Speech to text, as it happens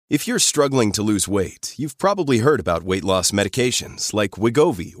If you're struggling to lose weight, you've probably heard about weight loss medications like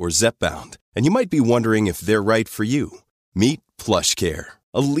Wegovy or Zepbound, and you might be wondering if they're right for you. Meet PlushCare,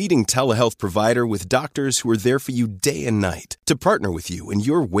 a leading telehealth provider with doctors who are there for you day and night to partner with you in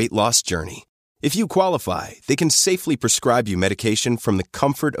your weight loss journey. If you qualify, they can safely prescribe you medication from the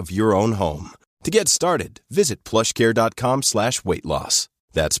comfort of your own home. To get started, visit plushcare.com/weightloss.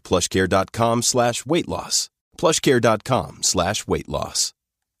 That's plushcare.com/weightloss. plushcare.com/weightloss.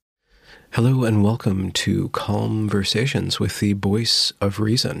 Hello and welcome to Calmversations with the Voice of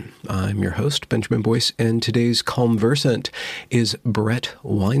Reason. I'm your host, Benjamin Boyce, and today's Calmversant is Bret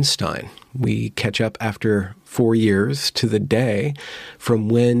Weinstein. We catch up after 4 years to the day from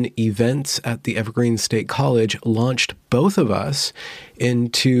when events at the Evergreen State College launched both of us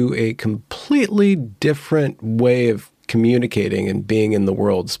into a completely different way of communicating and being in the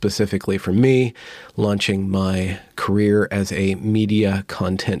world, specifically for me, launching my career as a media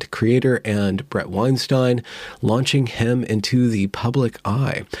content creator, and Bret Weinstein launching him into the public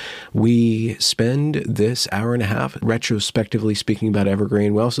eye. We spend this hour and a half retrospectively speaking about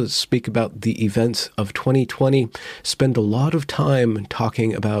Evergreen. We also speak about the events of 2020, spend a lot of time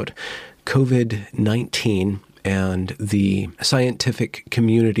talking about COVID-19 and the scientific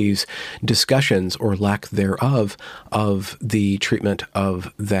community's discussions, or lack thereof, of the treatment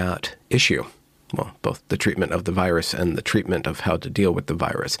of that issue. Well, both the treatment of the virus and the treatment of how to deal with the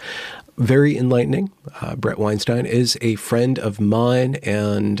virus. Very enlightening. Bret Weinstein is a friend of mine,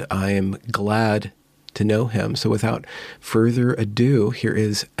 and I am glad to know him. So without further ado, here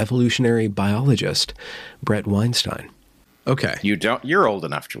is evolutionary biologist Bret Weinstein. Okay. You're old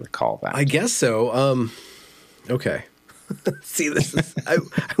enough to recall that. I guess so. Okay. See, this is, I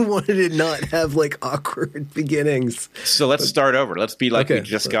wanted to not have like awkward beginnings. So let's start over. Let's be like we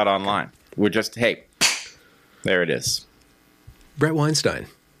just got online. We're just, hey, there it is. Bret Weinstein.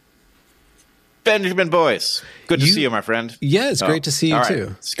 Benjamin Boyce. Good to see you, my friend. Yeah, it's great to see you all right. too.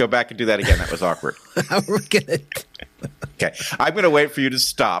 Let's go back and do that again. That was awkward. We're good. Okay. I'm going to wait for you to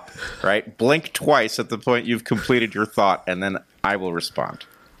stop, right? Blink twice at the point you've completed your thought, and then I will respond.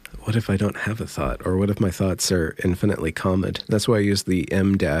 What if I don't have a thought? Or what if my thoughts are infinitely common? That's why I use the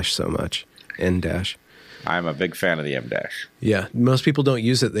M dash so much. N dash. I'm a big fan of the M dash. Yeah. Most people don't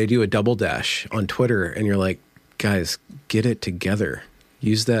use it. They do a double dash on Twitter, and you're like, guys, get it together.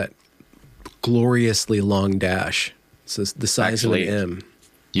 Use that gloriously long dash. So the size of an M.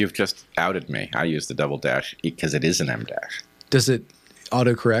 You've just outed me. I use the double dash because it is an M dash. Does it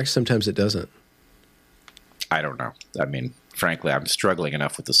autocorrect? Sometimes it doesn't. I don't know. I mean, frankly, I'm struggling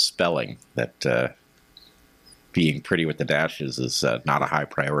enough with the spelling that being pretty with the dashes is not a high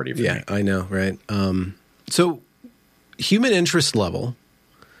priority for me. Yeah, I know, right? So human interest level,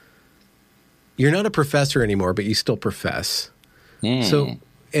 you're not a professor anymore, but you still profess. So,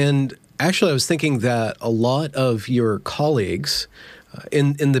 and actually I was thinking that a lot of your colleagues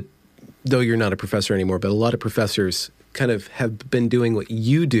though you're not a professor anymore, but a lot of professors kind of have been doing what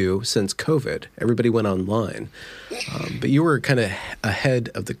you do since COVID. Everybody went online. But you were kind of ahead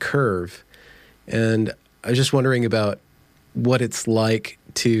of the curve. And I was just wondering about what it's like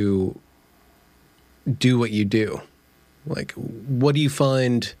to do what you do. Like, what do you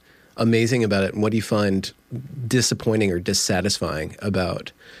find amazing about it? And what do you find disappointing or dissatisfying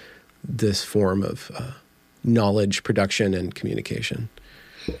about this form of knowledge production and communication?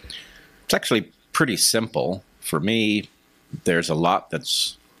 It's actually pretty simple. For me, there's a lot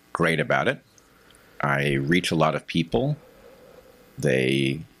that's great about it. I reach a lot of people.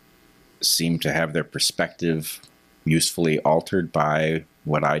 They seem to have their perspective usefully altered by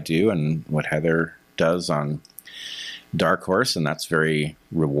what I do and what Heather does on Dark Horse, and that's very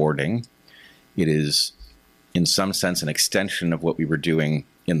rewarding. It is, in some sense, an extension of what we were doing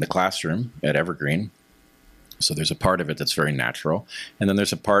in the classroom at Evergreen. So there's a part of it that's very natural, and then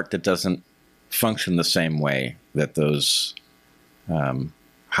there's a part that doesn't function the same way that those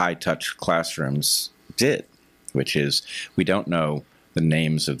high-touch classrooms did, which is we don't know the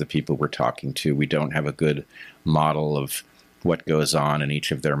names of the people we're talking to. We don't have a good model of what goes on in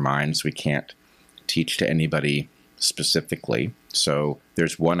each of their minds. We can't teach to anybody specifically. So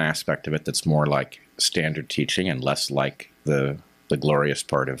there's one aspect of it that's more like standard teaching and less like the glorious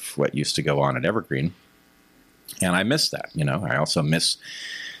part of what used to go on at Evergreen. And I miss that. I also miss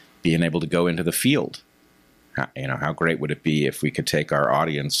being able to go into the field. How great would it be if we could take our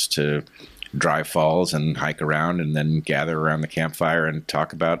audience to Dry Falls and hike around and then gather around the campfire and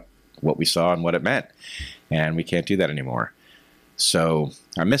talk about what we saw and what it meant. And we can't do that anymore. So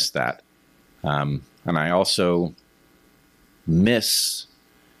I miss that. And I also miss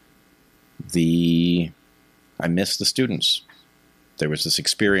the students. There was this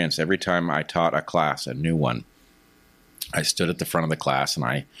experience every time I taught a class, a new one. I stood at the front of the class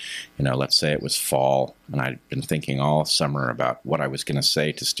and let's say it was fall, and I'd been thinking all summer about what I was going to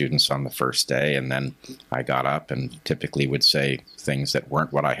say to students on the first day. And then I got up and typically would say things that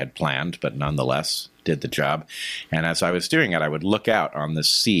weren't what I had planned, but nonetheless did the job. And as I was doing it, I would look out on this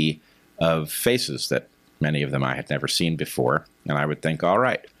sea of faces that many of them I had never seen before. And I would think, all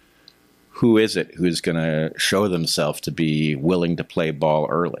right, who is it who's going to show themselves to be willing to play ball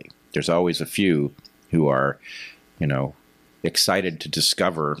early? There's always a few who are, excited to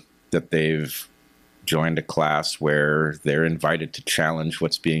discover that they've joined a class where they're invited to challenge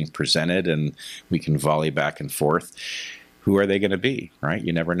what's being presented and we can volley back and forth. Who are they going to be, right?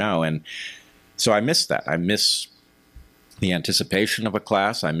 You never know. And so I miss that. I miss the anticipation of a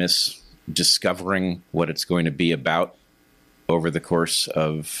class. I miss discovering what it's going to be about over the course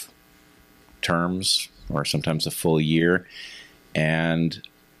of terms or sometimes a full year. And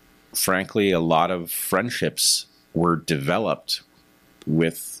frankly, a lot of friendships were developed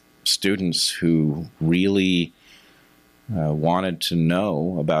with students who really wanted to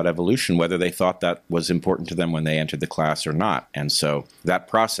know about evolution, whether they thought that was important to them when they entered the class or not. And so that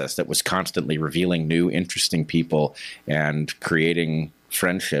process that was constantly revealing new, interesting people and creating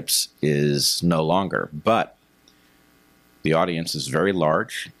friendships is no longer. But the audience is very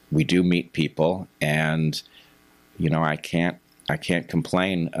large. We do meet people, and I can't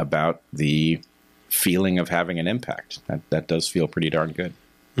complain about the feeling of having an impact. That does feel pretty darn good.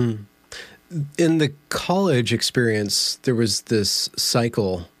 Mm. In the college experience, there was this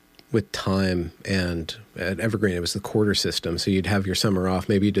cycle with time, and at Evergreen, it was the quarter system. So you'd have your summer off.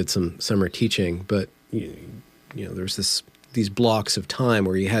 Maybe you did some summer teaching, but there was these blocks of time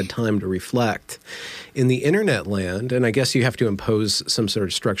where you had time to reflect. In the internet land, and I guess you have to impose some sort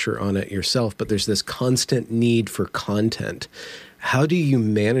of structure on it yourself, but there's this constant need for content. How do you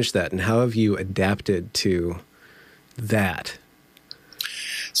manage that, and how have you adapted to that?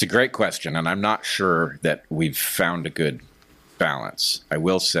 It's a great question, and I'm not sure that we've found a good balance. I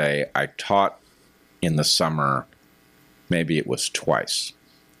will say I taught in the summer, maybe it was twice.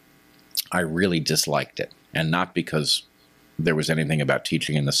 I really disliked it, and not because there was anything about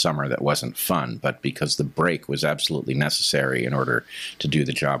teaching in the summer that wasn't fun, but because the break was absolutely necessary in order to do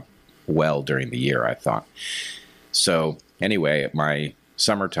the job well during the year, I thought. So anyway, my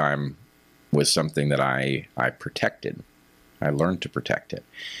summertime was something that I protected. I learned to protect it.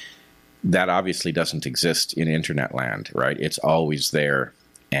 That obviously doesn't exist in internet land, right? It's always there,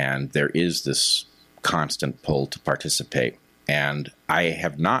 and there is this constant pull to participate. And I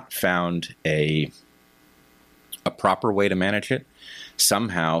have not found a proper way to manage it.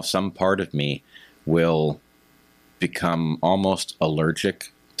 Somehow, some part of me will become almost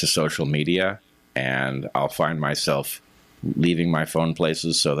allergic to social media, and I'll find myself leaving my phone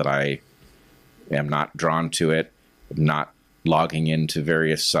places so that I am not drawn to it, not logging into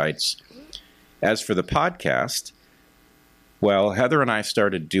various sites. As for the podcast, well, Heather and I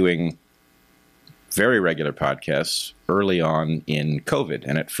started doing very regular podcasts early on in COVID.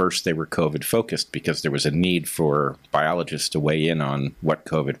 And at first they were COVID focused because there was a need for biologists to weigh in on what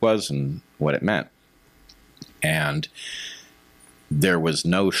COVID was and what it meant. And there was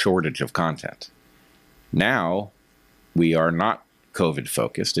no shortage of content. Now we are not COVID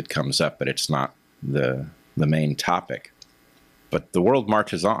focused. It comes up, but it's not the main topic. But the world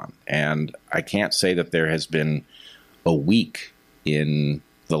marches on. And I can't say that there has been a week in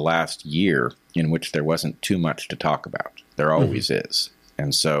the last year in which there wasn't too much to talk about. There always is.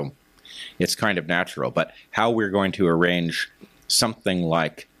 And so it's kind of natural. But how we're going to arrange something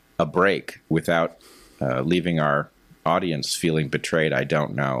like a break without leaving our audience feeling betrayed, I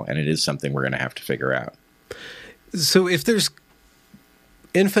don't know. And it is something we're going to have to figure out. So if there's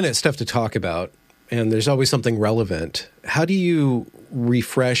infinite stuff to talk about, and there's always something relevant, how do you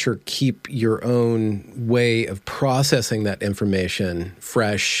refresh or keep your own way of processing that information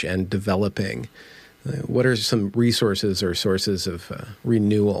fresh and developing? What are some resources or sources of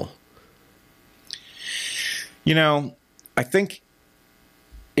renewal? I think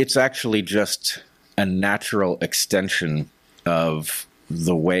it's actually just a natural extension of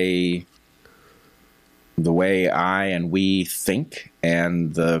the way I and we think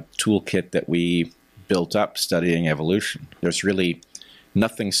and the toolkit that we built up studying evolution. There's really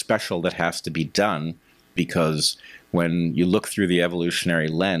nothing special that has to be done, because when you look through the evolutionary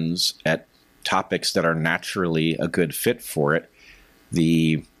lens at topics that are naturally a good fit for it,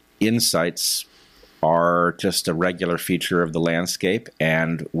 the insights are just a regular feature of the landscape.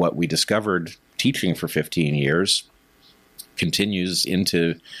 And what we discovered teaching for 15 years continues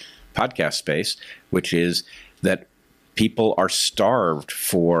into podcast space, which is that people are starved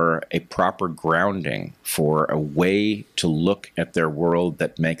for a proper grounding, for a way to look at their world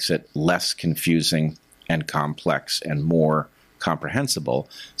that makes it less confusing and complex and more comprehensible.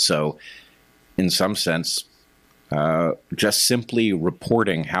 So, in some sense, just simply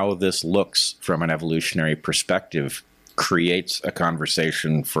reporting how this looks from an evolutionary perspective creates a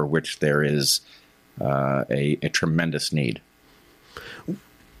conversation for which there is a tremendous need.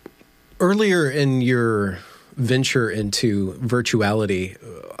 Earlier in your venture into virtuality,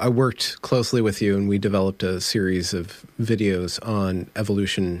 I worked closely with you and we developed a series of videos on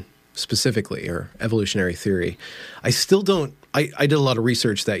evolution specifically, or evolutionary theory. I did a lot of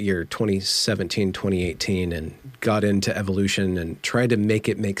research that year, 2017, 2018, and got into evolution and tried to make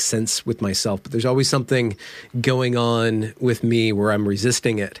it make sense with myself. But there's always something going on with me where I'm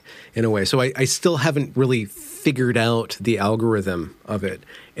resisting it in a way. So I still haven't really figured out the algorithm of it.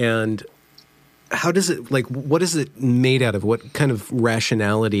 And how does it, what is it made out of? What kind of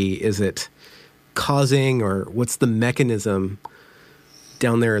rationality is it causing, or what's the mechanism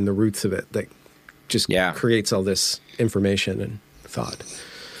down there in the roots of it that just creates all this information and thought?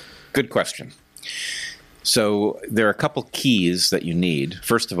 Good question. So there are a couple keys that you need.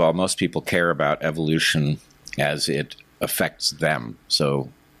 First of all, most people care about evolution as it affects them. So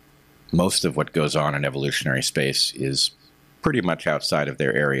most of what goes on in evolutionary space is pretty much outside of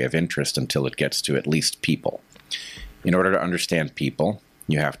their area of interest until it gets to at least people. In order to understand people,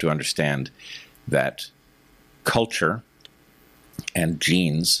 you have to understand that culture and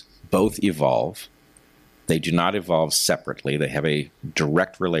genes both evolve. They do not evolve separately. They have a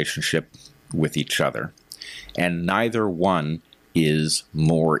direct relationship with each other, and neither one is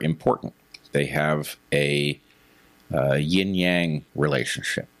more important. They have a yin-yang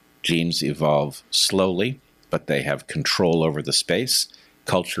relationship. Genes evolve slowly, but they have control over the space.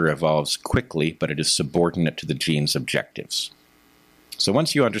 Culture evolves quickly, but it is subordinate to the gene's objectives. So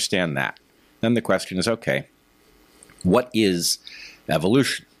once you understand that, then the question is, okay, what is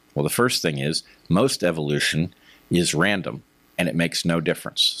evolution? Well, the first thing is most evolution is random, and it makes no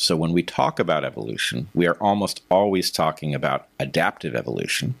difference. So when we talk about evolution, we are almost always talking about adaptive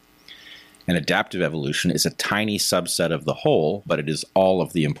evolution. And adaptive evolution is a tiny subset of the whole, but it is all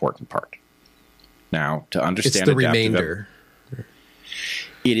of the important part. Now, to understand it's the remainder.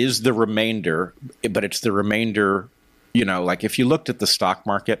 It is the remainder, but it's the remainder, like if you looked at the stock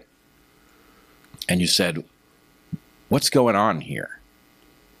market and you said, what's going on here?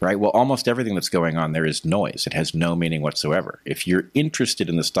 Right? Well, almost everything that's going on there is noise. It has no meaning whatsoever. If you're interested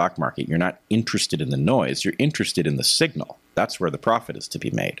in the stock market, you're not interested in the noise. You're interested in the signal. That's where the profit is to be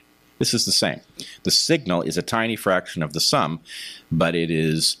made. This is the same. The signal is a tiny fraction of the sum, but it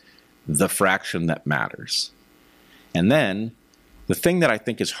is the fraction that matters. And then the thing that I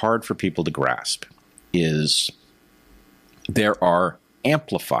think is hard for people to grasp is there are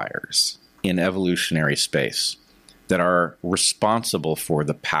amplifiers in evolutionary space that are responsible for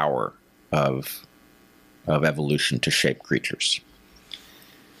the power of evolution to shape creatures.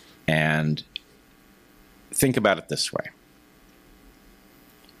 And think about it this way.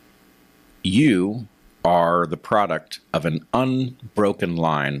 You are the product of an unbroken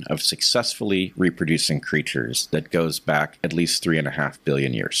line of successfully reproducing creatures that goes back at least 3.5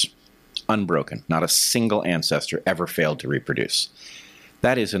 billion years. Unbroken. Not a single ancestor ever failed to reproduce.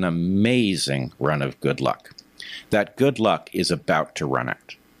 That is an amazing run of good luck. That good luck is about to run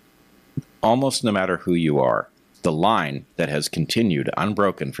out. Almost no matter who you are, the line that has continued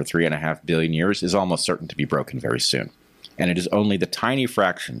unbroken for 3.5 billion years is almost certain to be broken very soon. And it is only the tiny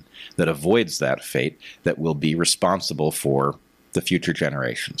fraction that avoids that fate that will be responsible for the future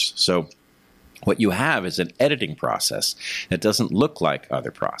generations. So what you have is an editing process that doesn't look like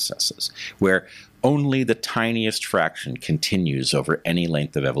other processes, where only the tiniest fraction continues over any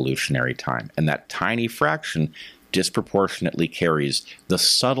length of evolutionary time. And that tiny fraction disproportionately carries the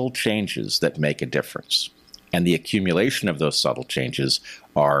subtle changes that make a difference. And the accumulation of those subtle changes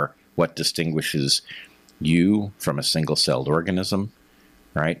are what distinguishes you from a single-celled organism,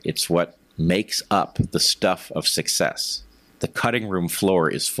 right? It's what makes up the stuff of success. The cutting room floor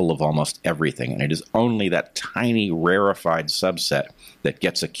is full of almost everything, and it is only that tiny rarefied subset that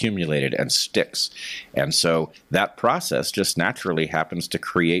gets accumulated and sticks. And so that process just naturally happens to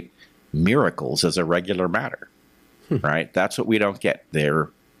create miracles as a regular matter, right? That's what we don't get.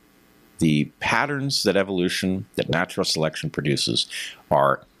 The patterns that evolution, that natural selection produces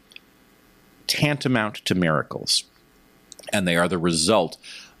are tantamount to miracles, and they are the result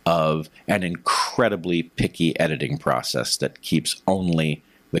of an incredibly picky editing process that keeps only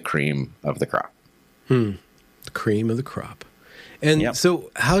the cream of the crop. The cream of the crop. And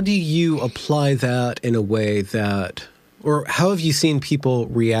so how do you apply that in a way that Or how have you seen people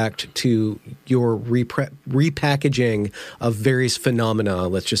react to your repackaging of various phenomena,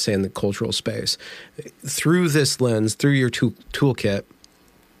 let's just say in the cultural space, through this lens, through your toolkit?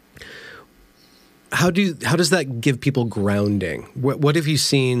 How does that give people grounding? What have you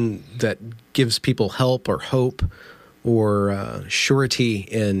seen that gives people help or hope or surety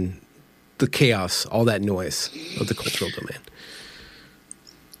in the chaos, all that noise of the cultural domain?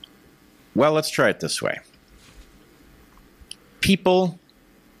 Well, let's try it this way. People,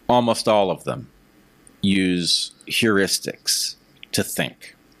 almost all of them, use heuristics to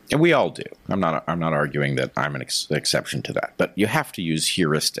think. And we all do. I'm not arguing that I'm an exception to that. But you have to use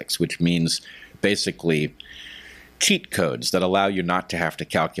heuristics, which means basically cheat codes that allow you not to have to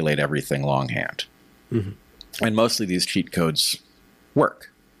calculate everything longhand. Mm-hmm. And mostly these cheat codes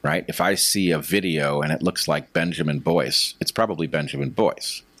work, right? If I see a video and it looks like Benjamin Boyce, it's probably Benjamin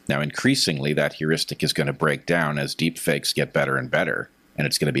Boyce. Now, increasingly, that heuristic is going to break down as deepfakes get better and better, and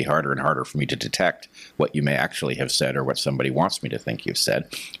it's going to be harder and harder for me to detect what you may actually have said or what somebody wants me to think you've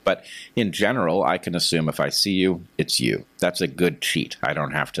said. But in general, I can assume if I see you, it's you. That's a good cheat. I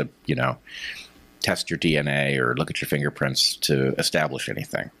don't have to, test your DNA or look at your fingerprints to establish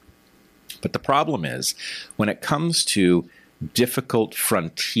anything. But the problem is, when it comes to difficult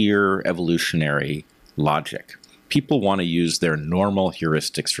frontier evolutionary logic, people want to use their normal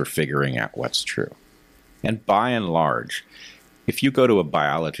heuristics for figuring out what's true. And by and large, if you go to a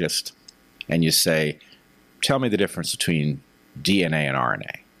biologist and you say, tell me the difference between DNA and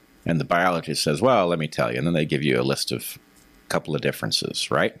RNA, and the biologist says, well, let me tell you, and then they give you a list of a couple of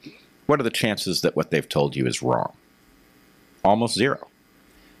differences, right? What are the chances that what they've told you is wrong? Almost zero.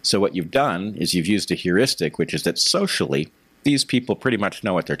 So what you've done is you've used a heuristic, which is that socially, these people pretty much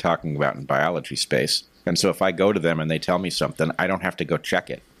know what they're talking about in biology space. And so if I go to them and they tell me something, I don't have to go check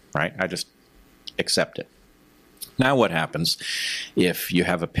it, right? I just accept it. Now what happens if you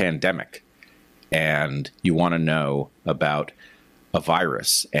have a pandemic and you want to know about a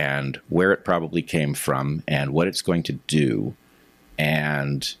virus and where it probably came from and what it's going to do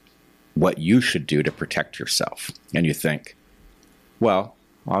and what you should do to protect yourself? And you think, well,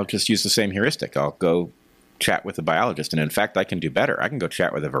 I'll just use the same heuristic. I'll go chat with a biologist. And in fact, I can do better. I can go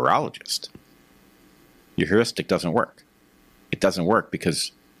chat with a virologist. Your heuristic doesn't work. It doesn't work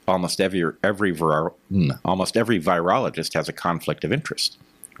because almost every virologist has a conflict of interest,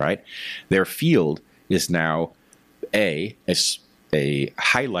 right? Their field is now a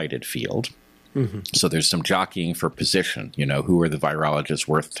highlighted field. Mm-hmm. So there's some jockeying for position, who are the virologists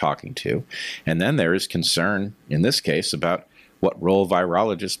worth talking to? And then there is concern, in this case, about what role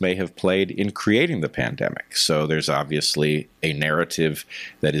virologists may have played in creating the pandemic. So there's obviously a narrative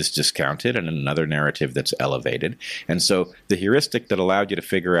that is discounted and another narrative that's elevated. And so the heuristic that allowed you to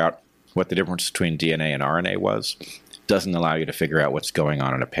figure out what the difference between DNA and RNA was doesn't allow you to figure out what's going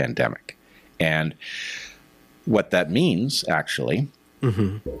on in a pandemic. And what that means, actually,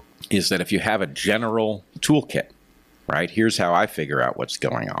 is that if you have a general toolkit, right, here's how I figure out what's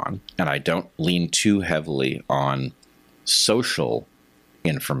going on, and I don't lean too heavily on social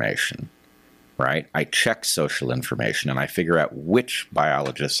information, right? I check social information and I figure out which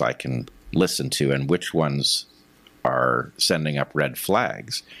biologists I can listen to and which ones are sending up red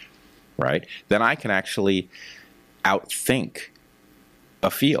flags, right? Then I can actually outthink a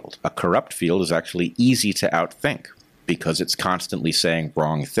field. A corrupt field is actually easy to outthink because it's constantly saying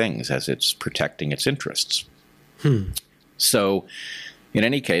wrong things as it's protecting its interests. So in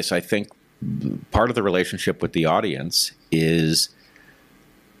any case, I think part of the relationship with the audience is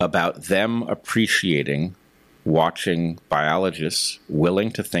about them appreciating watching biologists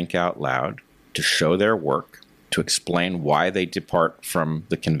willing to think out loud, to show their work, to explain why they depart from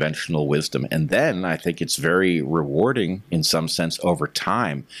the conventional wisdom. And then I think it's very rewarding in some sense over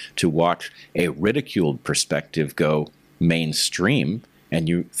time to watch a ridiculed perspective go mainstream and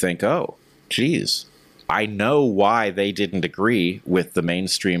you think, oh, geez, I know why they didn't agree with the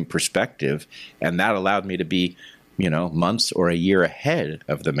mainstream perspective, and that allowed me to be, months or a year ahead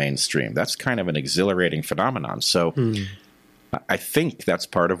of the mainstream. That's kind of an exhilarating phenomenon. So I think that's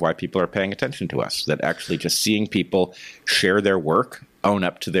part of why people are paying attention to us, that actually just seeing people share their work, own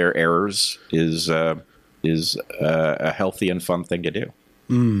up to their errors is a healthy and fun thing to do.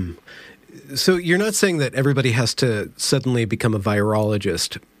 So you're not saying that everybody has to suddenly become a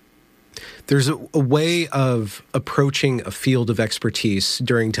virologist. There's a way of approaching a field of expertise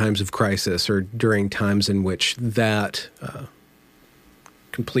during times of crisis or during times in which that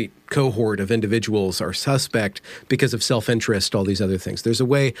complete cohort of individuals are suspect because of self-interest, all these other things. There's a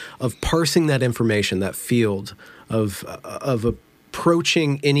way of parsing that information, that field of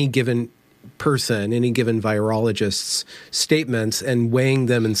approaching any given person, any given virologist's statements and weighing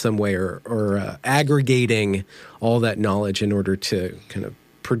them in some way or aggregating all that knowledge in order to kind of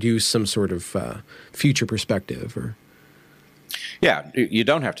produce some sort of future perspective? Or Yeah, you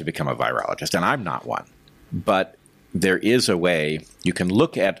don't have to become a virologist, and I'm not one. But there is a way you can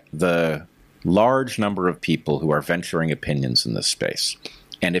look at the large number of people who are venturing opinions in this space.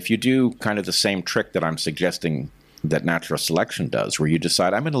 And if you do kind of the same trick that I'm suggesting that natural selection does, where you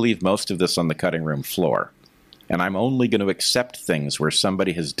decide, I'm going to leave most of this on the cutting room floor, and I'm only going to accept things where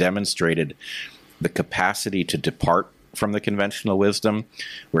somebody has demonstrated the capacity to depart from the conventional wisdom,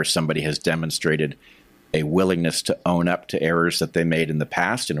 where somebody has demonstrated a willingness to own up to errors that they made in the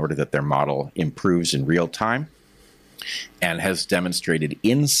past in order that their model improves in real time, and has demonstrated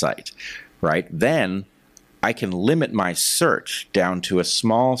insight, right? Then I can limit my search down to a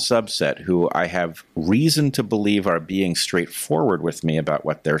small subset who I have reason to believe are being straightforward with me about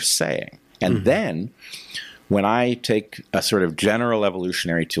what they're saying. And then when I take a sort of general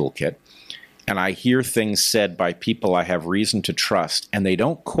evolutionary toolkit and I hear things said by people I have reason to trust and they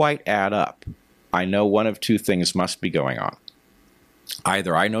don't quite add up, I know one of two things must be going on.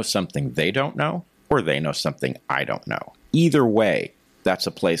 Either I know something they don't know, or they know something I don't know. Either way, that's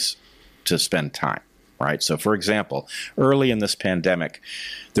a place to spend time. Right? So, for example, early in this pandemic,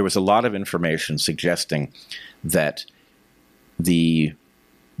 there was a lot of information suggesting that the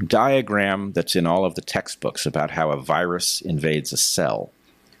diagram that's in all of the textbooks about how a virus invades a cell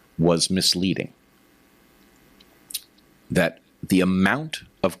was misleading. That the amount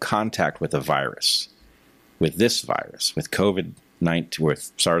of contact with a virus, with this virus, with COVID-19,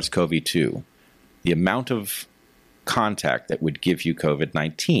 with SARS-CoV-2, the amount of contact that would give you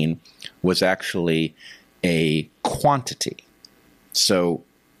COVID-19 was actually a quantity. So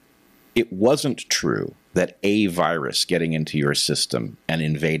it wasn't true that a virus getting into your system and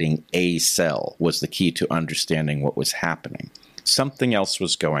invading a cell was the key to understanding what was happening. Something else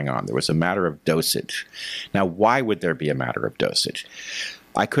was going on. There was a matter of dosage. Now, why would there be a matter of dosage?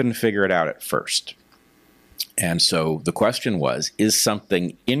 I couldn't figure it out at first. And so the question was, is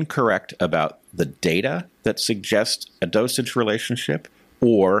something incorrect about the data that suggests a dosage relationship,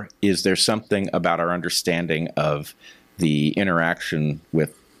 or is there something about our understanding of the interaction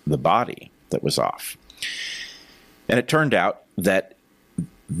with the body that was off? And it turned out that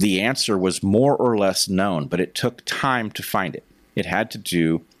the answer was more or less known, but it took time to find it. It had to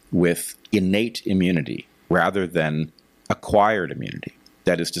do with innate immunity rather than acquired immunity.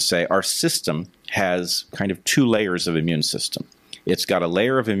 That is to say, our system has kind of two layers of immune system. It's got a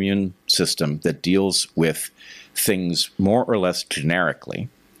layer of immune system that deals with things more or less generically,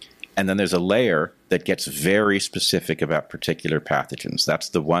 and then there's a layer that gets very specific about particular pathogens. That's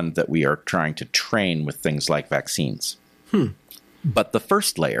the one that we are trying to train with things like vaccines. But the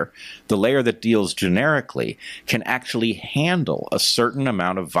first layer, the layer that deals generically, can actually handle a certain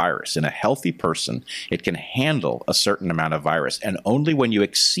amount of virus. In a healthy person, it can handle a certain amount of virus. And only when you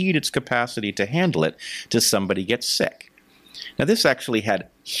exceed its capacity to handle it does somebody get sick. Now, this actually had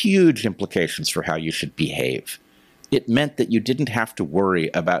huge implications for how you should behave. It meant that you didn't have to worry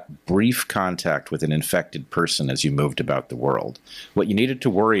about brief contact with an infected person as you moved about the world. What you needed to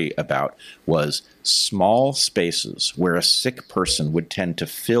worry about was small spaces where a sick person would tend to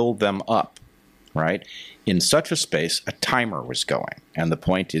fill them up, right? In such a space, a timer was going. And the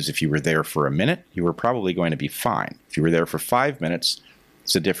point is, if you were there for a minute, you were probably going to be fine. If you were there for 5 minutes,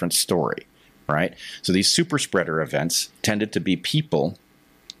 it's a different story, right? So these super spreader events tended to be people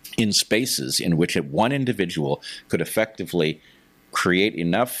in spaces in which one individual could effectively create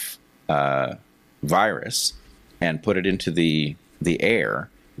enough virus and put it into the air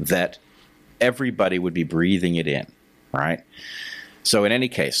that everybody would be breathing it in, right? So in any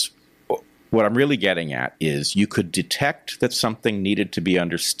case, what I'm really getting at is you could detect that something needed to be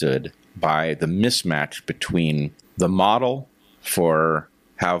understood by the mismatch between the model for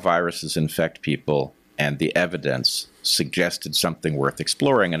how viruses infect people and the evidence suggested something worth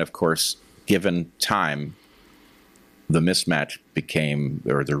exploring. And of course, given time, the mismatch became,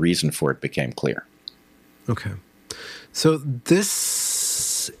 or the reason for it became clear. Okay. So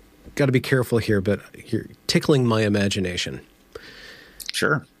this, got to be careful here, but you're tickling my imagination.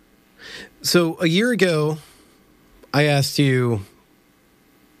 Sure. So a year ago, I asked you,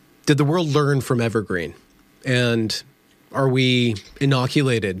 did the world learn from Evergreen? And are we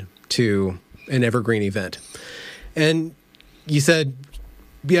inoculated to an Evergreen event? And you said,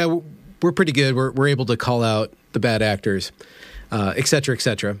 yeah, we're pretty good. We're able to call out the bad actors, et cetera, et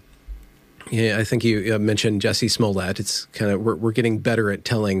cetera. Yeah, I think you mentioned Jussie Smollett. It's kind of, we're getting better at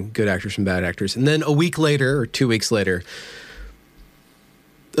telling good actors from bad actors. And then a week later or 2 weeks later,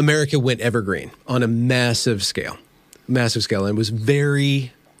 America went evergreen on a massive scale, and it was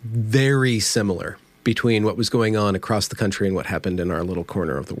very, very similar between what was going on across the country and what happened in our little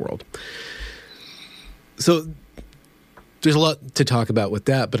corner of the world. So there's a lot to talk about with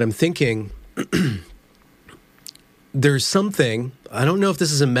that, but I'm thinking there's something, I don't know if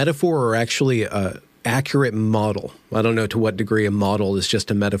this is a metaphor or actually a accurate model. I don't know to what degree a model is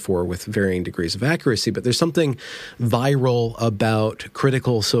just a metaphor with varying degrees of accuracy, but there's something viral about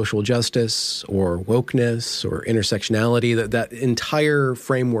critical social justice or wokeness or intersectionality, that entire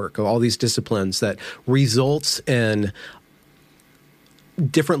framework of all these disciplines that results in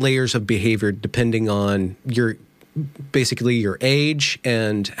different layers of behavior depending on basically your age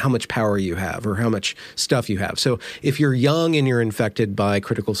and how much power you have or how much stuff you have. So if you're young and you're infected by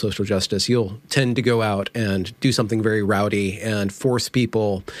critical social justice, you'll tend to go out and do something very rowdy and force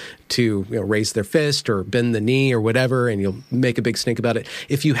people to raise their fist or bend the knee or whatever, and you'll make a big stink about it.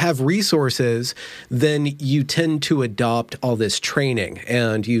 If you have resources, then you tend to adopt all this training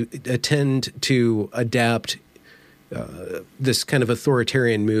and you tend to adapt this kind of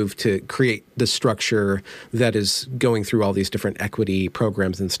authoritarian move to create the structure that is going through all these different equity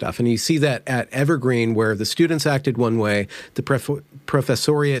programs and stuff. And you see that at Evergreen, where the students acted one way, the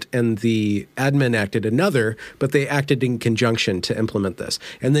professoriate and the admin acted another, but they acted in conjunction to implement this.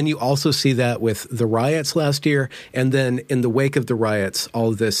 And then you also see that with the riots last year. And then in the wake of the riots,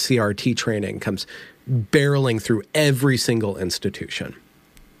 all this CRT training comes barreling through every single institution.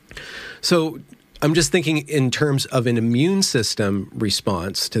 So I'm just thinking in terms of an immune system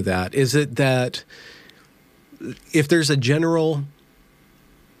response to that. Is it that if there's a general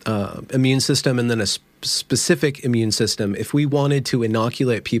immune system and then a specific immune system, if we wanted to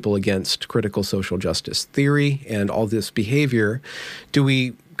inoculate people against critical social justice theory and all this behavior, do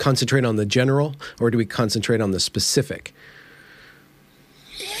we concentrate on the general or do we concentrate on the specific?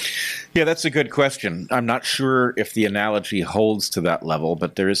 Yeah, that's a good question. I'm not sure if the analogy holds to that level,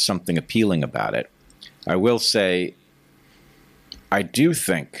 but there is something appealing about it. I will say, I do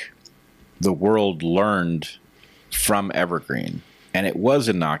think the world learned from Evergreen, and it was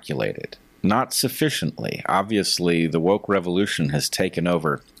inoculated. Not sufficiently. Obviously, the woke revolution has taken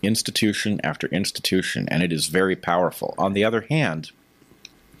over institution after institution, and it is very powerful. On the other hand,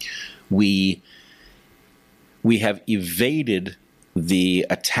 we have evaded the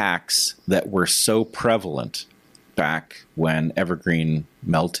attacks that were so prevalent back when Evergreen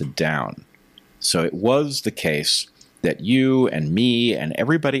melted down. So it was the case that you and me and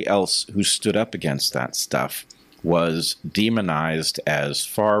everybody else who stood up against that stuff was demonized as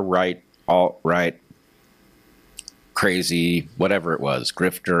far right, alt-right, crazy, whatever it was,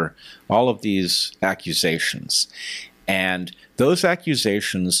 grifter, all of these accusations. And those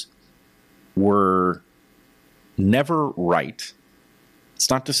accusations were never right. It's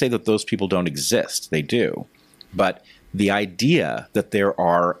not to say that those people don't exist. They do. But the idea that there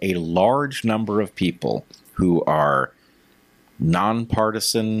are a large number of people who are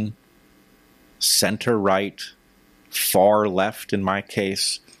nonpartisan, center-right, far left in my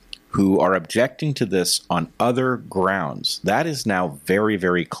case, who are objecting to this on other grounds, that is now very,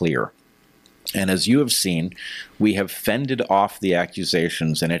 very clear. And as you have seen, we have fended off the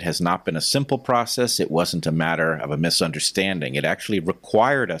accusations, and it has not been a simple process. It wasn't a matter of a misunderstanding. It actually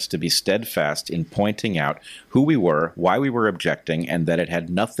required us to be steadfast in pointing out who we were, why we were objecting, and that it had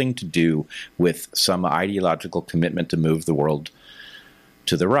nothing to do with some ideological commitment to move the world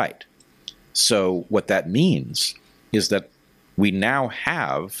to the right. So what that means is that we now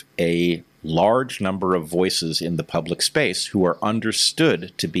have a large number of voices in the public space who are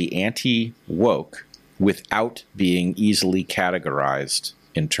understood to be anti-woke without being easily categorized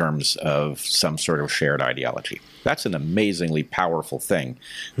in terms of some sort of shared ideology. That's an amazingly powerful thing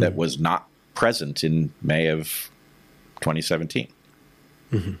that was not present in May of 2017.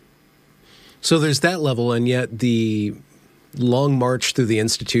 Mm-hmm. So there's that level, and yet the long march through the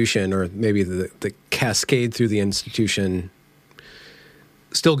institution, or maybe the cascade through the institution,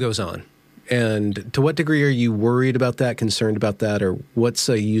 still goes on. And to what degree are you worried about that, concerned about that, or what's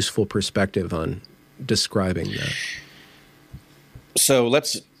a useful perspective on describing that? So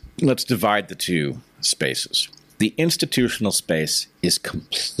let's divide the two spaces. The institutional space is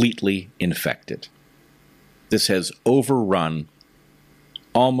completely infected. This has overrun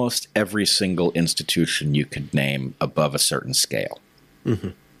almost every single institution you could name above a certain scale.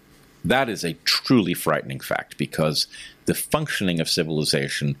 Mm-hmm. That is a truly frightening fact, because the functioning of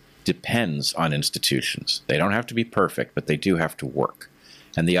civilization depends on institutions. They don't have to be perfect, but they do have to work.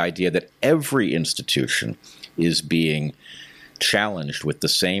 And the idea that every institution is being challenged with the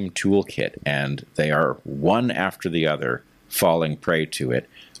same toolkit, and they are one after the other falling prey to it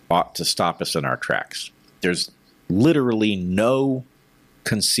ought to stop us in our tracks. There's literally no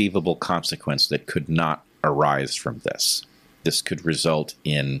conceivable consequence that could not arise from this. This could result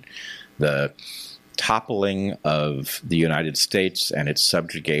in the toppling of the United States and its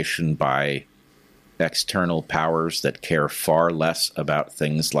subjugation by external powers that care far less about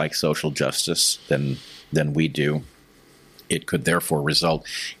things like social justice than we do. It could therefore result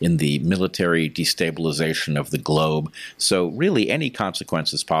in the military destabilization of the globe. So really any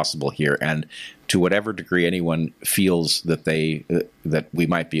consequence is possible here. And to whatever degree anyone feels that that we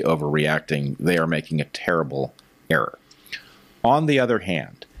might be overreacting, they are making a terrible error. On the other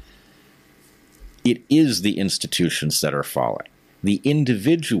hand, it is the institutions that are falling. The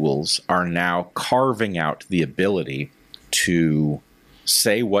individuals are now carving out the ability to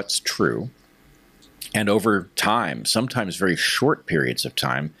say what's true. And over time, sometimes very short periods of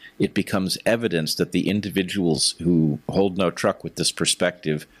time, it becomes evidence that the individuals who hold no truck with this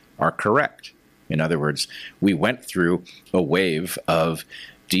perspective are correct. In other words, we went through a wave of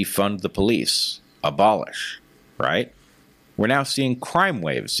defund the police, abolish, right? We're now seeing crime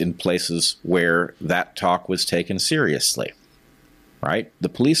waves in places where that talk was taken seriously, right? The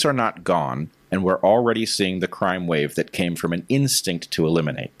police are not gone, and we're already seeing the crime wave that came from an instinct to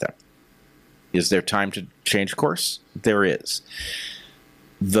eliminate them. Is there time to change course? There is.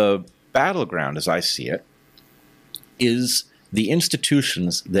 The battleground, as I see it, is the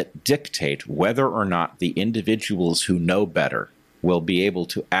institutions that dictate whether or not the individuals who know better will be able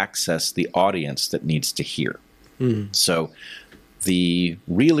to access the audience that needs to hear. So the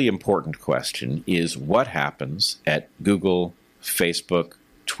really important question is what happens at Google, Facebook,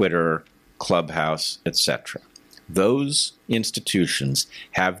 Twitter, Clubhouse, etc. Those institutions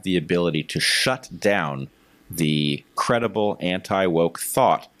have the ability to shut down the credible anti-woke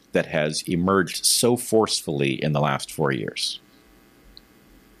thought that has emerged so forcefully in the last 4 years.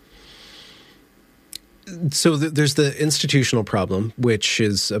 So there's the institutional problem, which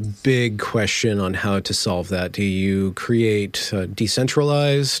is a big question on how to solve that. Do you create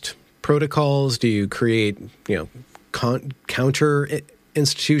decentralized protocols? Do you create, counter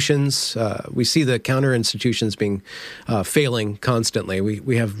institutions? We see the counter institutions being failing constantly.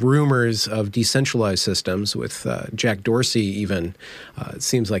 We have rumors of decentralized systems with Jack Dorsey even. It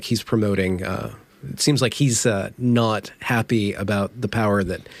seems like he's promoting. It seems like he's not happy about the power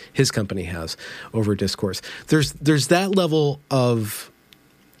that his company has over discourse. There's that level of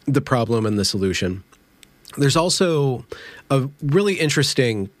the problem and the solution. There's also a really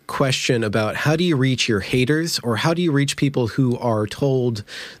interesting question about how do you reach your haters, or how do you reach people who are told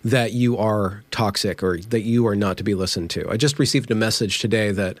that you are toxic or that you are not to be listened to. I just received a message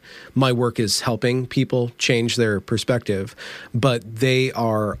today that my work is helping people change their perspective, but they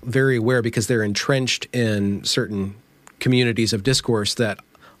are very aware because they're entrenched in certain communities of discourse that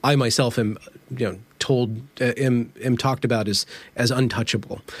I myself am, am talked about as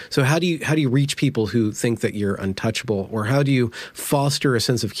untouchable. So how do you reach people who think that you're untouchable, or how do you foster a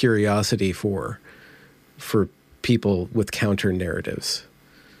sense of curiosity for people with counter narratives?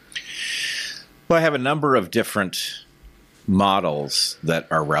 Well, I have a number of different models that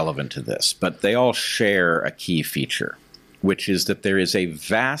are relevant to this, but they all share a key feature, which is that there is a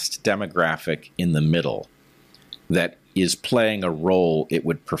vast demographic in the middle that is playing a role it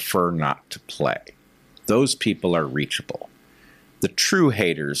would prefer not to play. Those people are reachable. The true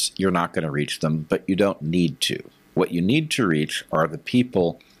haters, you're not going to reach them, but you don't need to. What you need to reach are the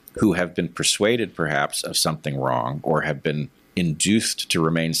people who have been persuaded perhaps of something wrong, or have been induced to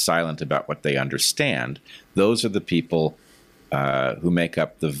remain silent about what they understand. Those are the people who make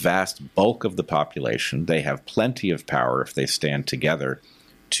up the vast bulk of the population. They have plenty of power if they stand together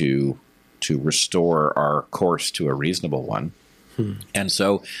to restore our course to a reasonable one. And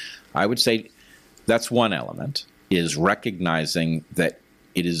so I would say that's one element, is recognizing that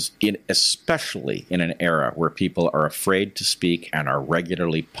it is, especially in an era where people are afraid to speak and are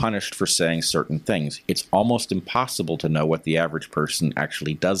regularly punished for saying certain things, it's almost impossible to know what the average person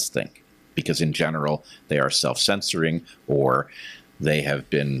actually does think, because in general they are self-censoring, or they have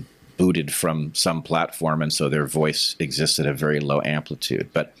been booted from some platform and so their voice exists at a very low amplitude.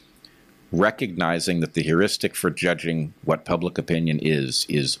 But recognizing that the heuristic for judging what public opinion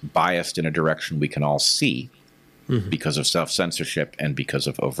is biased in a direction we can all see because of self-censorship and because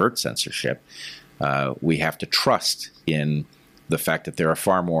of overt censorship, we have to trust in the fact that there are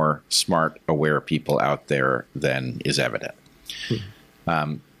far more smart, aware people out there than is evident.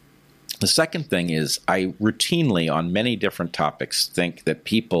 The second thing is, I routinely, on many different topics, think that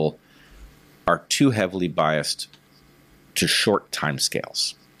people are too heavily biased to short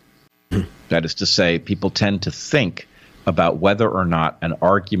timescales. That is to say, people tend to think about whether or not an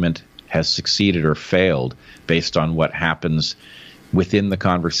argument has succeeded or failed based on what happens within the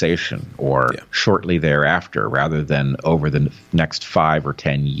conversation or shortly thereafter, rather than over the next 5 or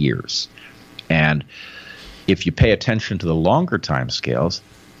 10 years. And if you pay attention to the longer timescales,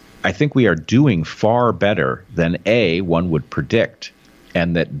 I think we are doing far better than A, one would predict,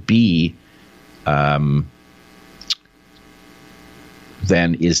 and that B, then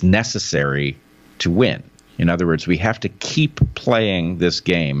is necessary to win. In other words, we have to keep playing this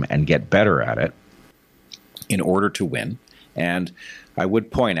game and get better at it in order to win. And I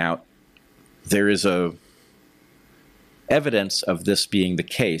would point out there is evidence of this being the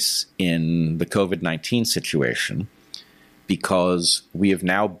case in the COVID-19 situation, because we have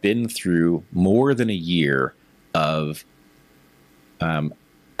now been through more than a year of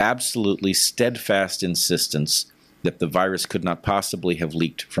absolutely steadfast insistence that the virus could not possibly have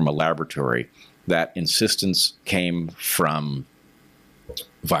leaked from a laboratory. That insistence came from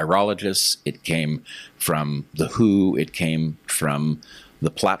virologists, it came from the WHO, it came from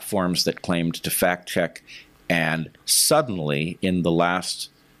the platforms that claimed to fact check, and suddenly in the last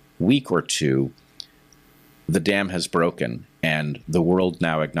week or two, the dam has broken, and the world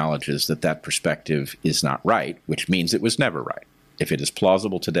now acknowledges that that perspective is not right, which means it was never right. If it is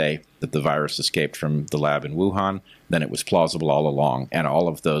plausible today that the virus escaped from the lab in Wuhan, then it was plausible all along, and all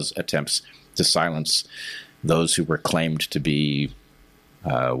of those attempts to silence those who were claimed to be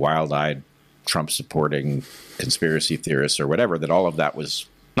wild-eyed, Trump-supporting conspiracy theorists or whatever, that all of that was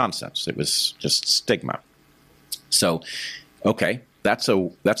nonsense. It was just stigma. So, okay, that's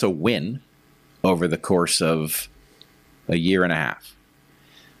a win over the course of a year and a half.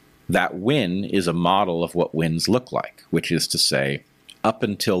 That win is a model of what wins look like, which is to say, up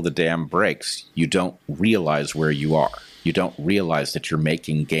until the dam breaks, you don't realize where you are. You don't realize that you're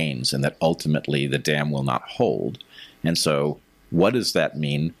making gains and that ultimately the dam will not hold. And so what does that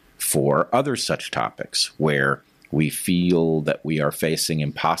mean for other such topics where we feel that we are facing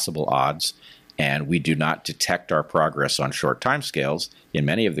impossible odds and we do not detect our progress on short timescales? In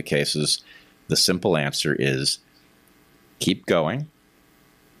many of the cases, the simple answer is keep going,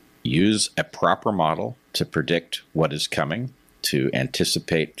 use a proper model to predict what is coming, to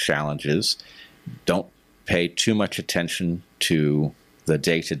anticipate challenges, don't pay too much attention to the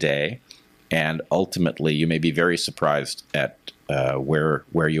day-to-day, and ultimately you may be very surprised at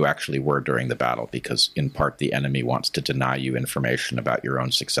where you actually were during the battle, because in part the enemy wants to deny you information about your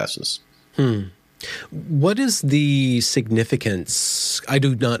own successes. What is the significance? I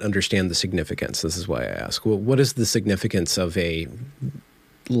do not understand the significance. This is why I ask. Well, what is the significance of a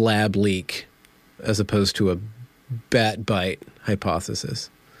lab leak as opposed to a bat bite hypothesis?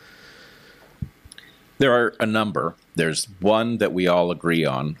 There are a number. There's one that we all agree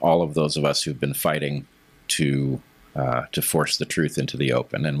on, all of those of us who've been fighting to force the truth into the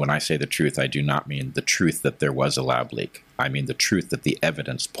open. And when I say the truth, I do not mean the truth that there was a lab leak. I mean the truth that the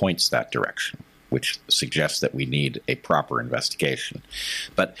evidence points that direction, which suggests that we need a proper investigation.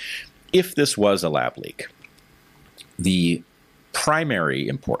 But if this was a lab leak, the primary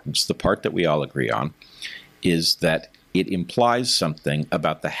importance, the part that we all agree on, is that it implies something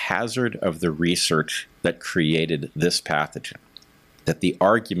about the hazard of the research that created this pathogen. That the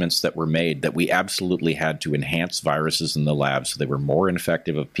arguments that were made that we absolutely had to enhance viruses in the lab so they were more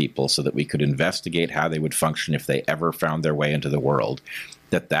infective of people, so that we could investigate how they would function if they ever found their way into the world,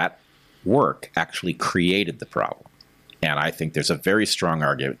 that work actually created the problem. And I think there's a very strong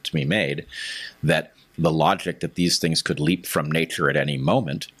argument to be made that the logic that these things could leap from nature at any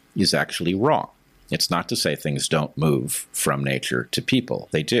moment is actually wrong. It's not to say things don't move from nature to people.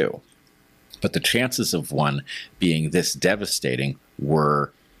 They do. But the chances of one being this devastating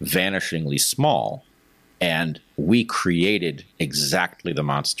were vanishingly small, and we created exactly the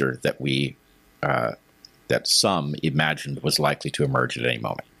monster that that some imagined was likely to emerge at any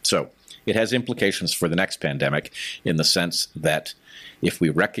moment. So it has implications for the next pandemic in the sense that if we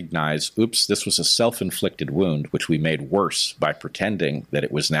recognize, oops, this was a self-inflicted wound, which we made worse by pretending that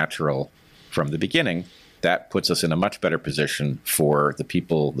it was natural from the beginning, that puts us in a much better position for the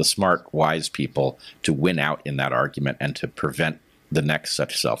people, the smart, wise people, to win out in that argument and to prevent the next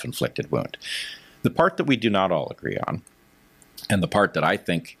such self-inflicted wound. The part that we do not all agree on, and the part that I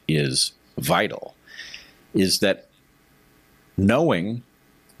think is vital, is that knowing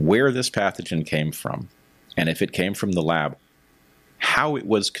where this pathogen came from, and if it came from the lab, how it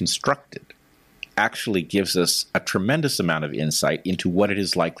was constructed, actually gives us a tremendous amount of insight into what it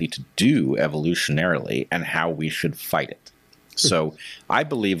is likely to do evolutionarily and how we should fight it. So I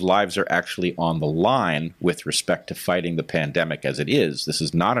believe lives are actually on the line with respect to fighting the pandemic as it is. This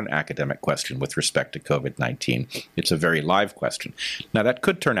is not an academic question with respect to COVID-19. It's a very live question. Now, that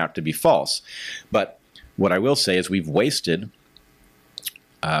could turn out to be false, but what I will say is we've wasted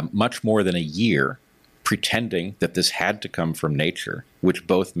much more than a year pretending that this had to come from nature, which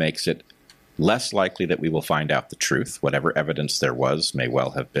both makes it less likely that we will find out the truth. Whatever evidence there was may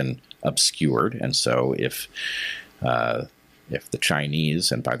well have been obscured. And so if the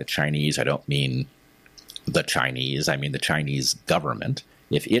Chinese, and by the Chinese I don't mean the Chinese, I mean the Chinese government,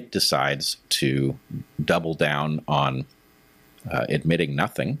 if it decides to double down on admitting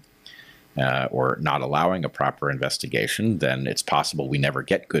nothing or not allowing a proper investigation, then it's possible we never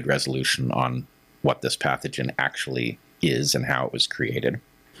get good resolution on what this pathogen actually is and how it was created.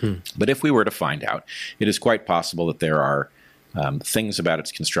 But if we were to find out, it is quite possible that there are things about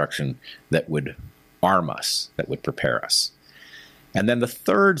its construction that would arm us, that would prepare us. And then the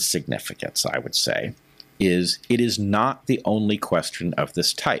third significance, I would say, is it is not the only question of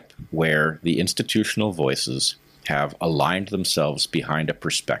this type where the institutional voices have aligned themselves behind a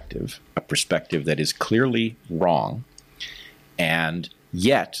perspective that is clearly wrong, and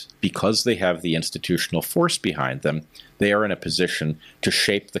yet, because they have the institutional force behind them, they are in a position to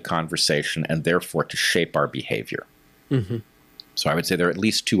shape the conversation and therefore to shape our behavior. Mm-hmm. So I would say there are at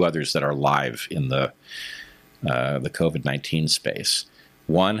least two others that are live in the COVID-19 space.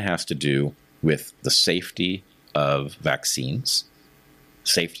 One has to do with the safety of vaccines.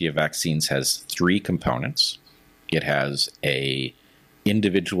 Safety of vaccines has three components. It has an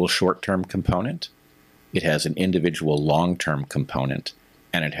individual short-term component, it has an individual long-term component,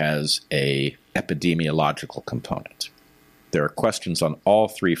 and it has an epidemiological component. There are questions on all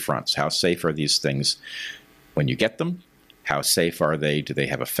three fronts. How safe are these things when you get them? How safe are they? Do they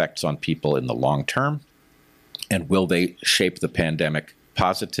have effects on people in the long term? And will they shape the pandemic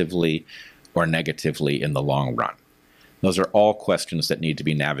positively or negatively in the long run? Those are all questions that need to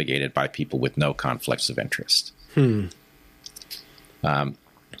be navigated by people with no conflicts of interest. And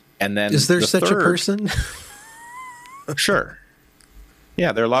then is there such a person? Sure.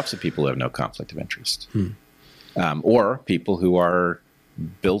 Yeah, there are lots of people who have no conflict of interest. Or people who are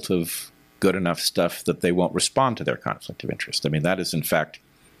built of good enough stuff that they won't respond to their conflict of interest. I mean, that is, in fact,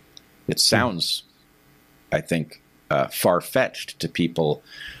 it sounds, I think, far-fetched to people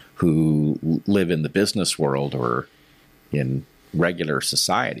who live in the business world or in regular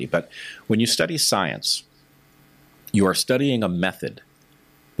society. But when you study science, you are studying a method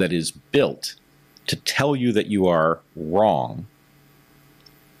that is built to tell you that you are wrong,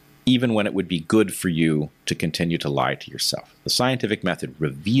 even when it would be good for you to continue to lie to yourself. The scientific method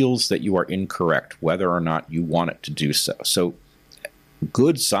reveals that you are incorrect, whether or not you want it to do so. So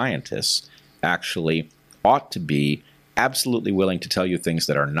good scientists actually ought to be absolutely willing to tell you things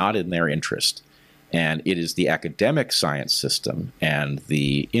that are not in their interest. And it is the academic science system and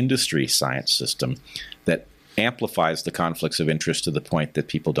the industry science system that amplifies the conflicts of interest to the point that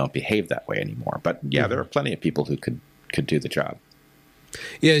people don't behave that way anymore. But yeah, there are plenty of people who could do the job.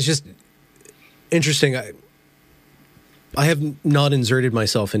 Yeah, it's just interesting. I have not inserted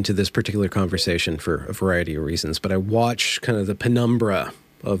myself into this particular conversation for a variety of reasons, but I watch kind of the penumbra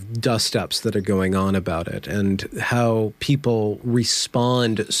of dust-ups that are going on about it and how people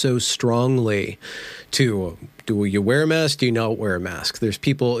respond so strongly to, do you wear a mask? Do you not wear a mask? There's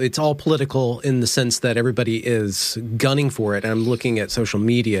people, it's all political in the sense that everybody is gunning for it. And I'm looking at social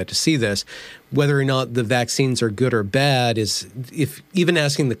media to see this. Whether or not the vaccines are good or bad is, if even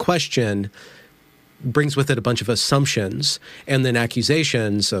asking the question brings with it a bunch of assumptions and then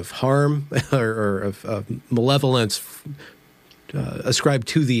accusations of harm or of malevolence ascribed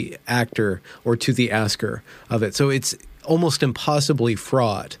to the actor or to the asker of it. So it's almost impossibly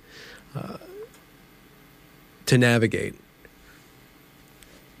fraught to navigate.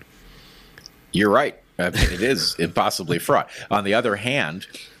 You're right. I mean, it is impossibly fraught. On the other hand,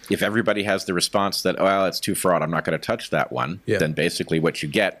 if everybody has the response that, well, it's too fraught, I'm not going to touch that one, then basically what you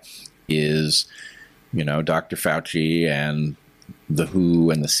get is, Dr. Fauci and the WHO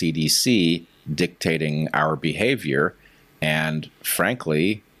and the CDC dictating our behavior. And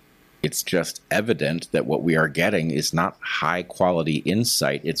frankly, it's just evident that what we are getting is not high-quality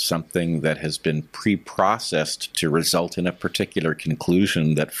insight. It's something that has been pre-processed to result in a particular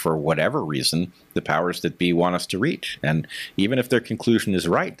conclusion that, for whatever reason, the powers that be want us to reach. And even if their conclusion is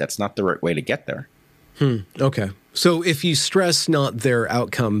right, that's not the right way to get there. Okay. So if you stress not their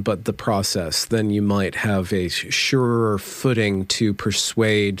outcome but the process, then you might have a surer footing to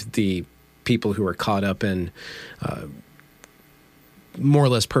persuade the people who are caught up in more or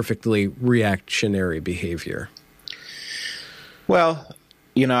less perfectly reactionary behavior. Well,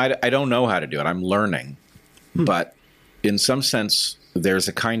 I don't know how to do it. I'm learning. But in some sense, there's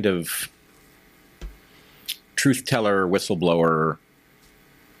a kind of truth teller, whistleblower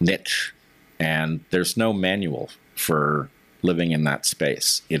niche, and there's no manual for living in that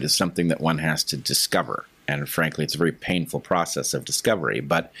space. It is something that one has to discover. And frankly, it's a very painful process of discovery.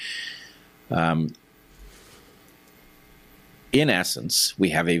 But in essence,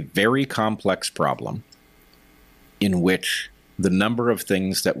 we have a very complex problem in which the number of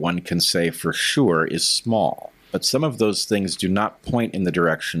things that one can say for sure is small. But some of those things do not point in the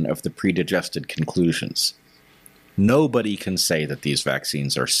direction of the predigested conclusions. Nobody can say that these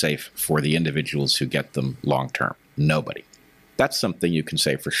vaccines are safe for the individuals who get them long term. Nobody. That's something you can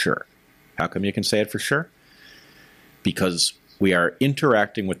say for sure. How come you can say it for sure? Because we are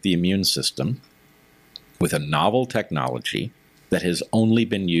interacting with the immune system with a novel technology that has only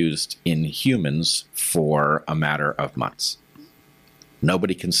been used in humans for a matter of months.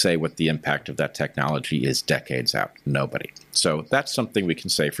 Nobody can say what the impact of that technology is decades out. Nobody. So that's something we can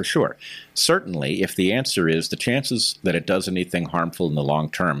say for sure. Certainly, if the answer is the chances that it does anything harmful in the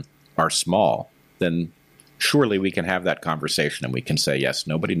long term are small, then surely we can have that conversation and we can say, yes,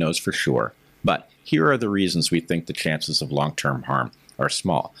 nobody knows for sure, but here are the reasons we think the chances of long-term harm are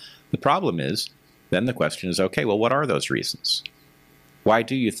small. The problem is, then the question is, okay, well, what are those reasons? Why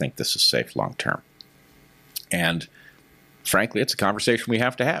do you think this is safe long-term? And frankly, it's a conversation we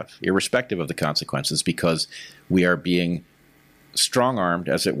have to have, irrespective of the consequences, because we are being strong-armed,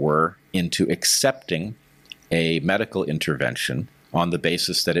 as it were, into accepting a medical intervention on the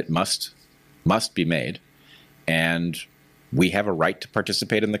basis that it must be made. And we have a right to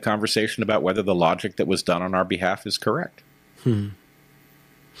participate in the conversation about whether the logic that was done on our behalf is correct.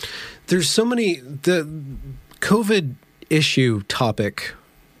 There's so many, the COVID issue topic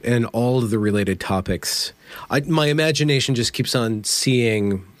and all of the related topics, my imagination just keeps on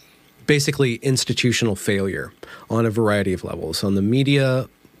seeing basically institutional failure on a variety of levels, on the media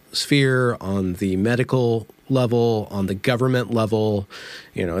sphere, on the medical level, on the government level,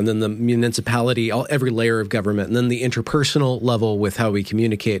 and then the municipality, every layer of government, and then the interpersonal level with how we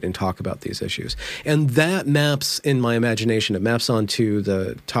communicate and talk about these issues. And that maps, in my imagination, it maps onto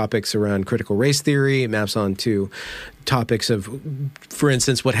the topics around critical race theory. It maps onto topics of, for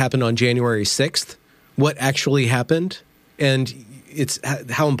instance, what happened on January 6th, what actually happened, and it's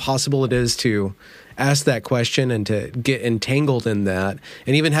how impossible it is to ask that question and to get entangled in that.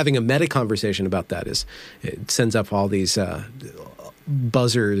 And even having a meta conversation about that it sends up all these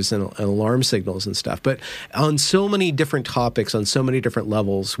buzzers and alarm signals and stuff. But on so many different topics, on so many different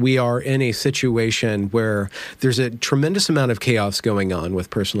levels, we are in a situation where there's a tremendous amount of chaos going on with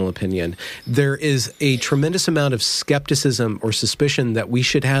personal opinion. There is a tremendous amount of skepticism or suspicion that we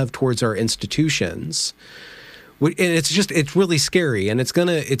should have towards our institutions. And it's really scary, and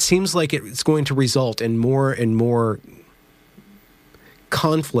it seems like it's going to result in more and more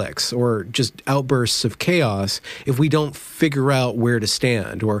conflicts or just outbursts of chaos if we don't figure out where to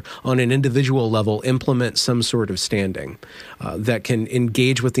stand, or on an individual level implement some sort of standing that can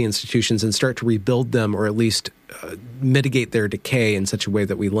engage with the institutions and start to rebuild them, or at least mitigate their decay in such a way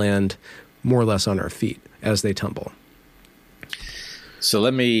that we land more or less on our feet as they tumble. So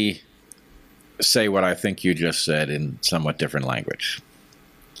let me say what I think you just said in somewhat different language.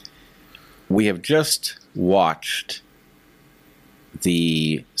 We have just watched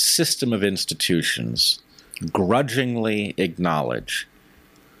the system of institutions grudgingly acknowledge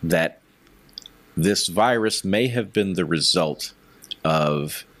that this virus may have been the result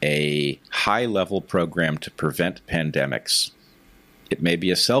of a high-level program to prevent pandemics. It may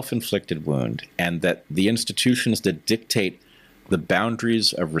be a self-inflicted wound, and that the institutions that dictate the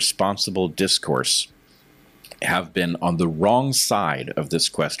boundaries of responsible discourse have been on the wrong side of this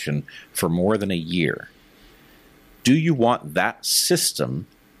question for more than a year. Do you want that system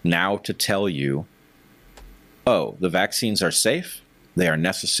now to tell you, oh, the vaccines are safe, they are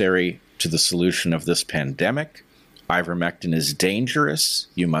necessary to the solution of this pandemic, ivermectin is dangerous,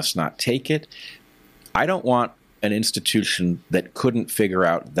 you must not take it? I don't want an institution that couldn't figure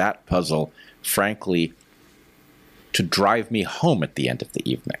out that puzzle, frankly, to drive me home at the end of the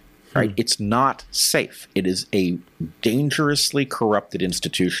evening, right? It's not safe. It is a dangerously corrupted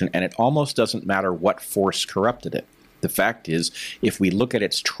institution, and it almost doesn't matter what force corrupted it. The fact is, if we look at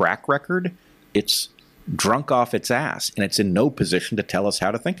its track record, it's drunk off its ass, and it's in no position to tell us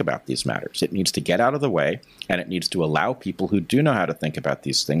how to think about these matters. It needs to get out of the way, and it needs to allow people who do know how to think about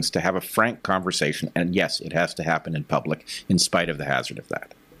these things to have a frank conversation. And yes, it has to happen in public, in spite of the hazard of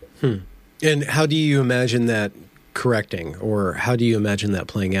that. And how do you imagine that correcting, or how do you imagine that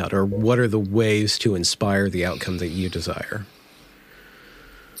playing out, or what are the ways to inspire the outcome that you desire?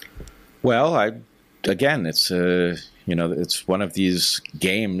 Well, again, it's it's one of these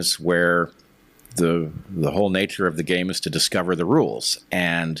games where the whole nature of the game is to discover the rules,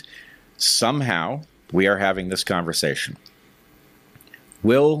 and somehow we are having this conversation.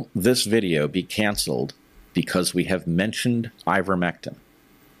 Will this video be canceled because we have mentioned ivermectin?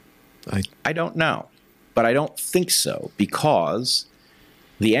 I don't know, but I don't think so, because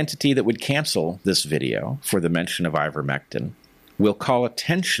the entity that would cancel this video for the mention of ivermectin will call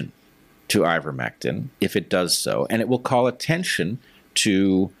attention to ivermectin if it does so, and it will call attention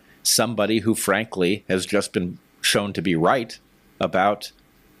to somebody who, frankly, has just been shown to be right about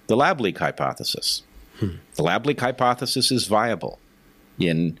the lab leak hypothesis. The lab leak hypothesis is viable.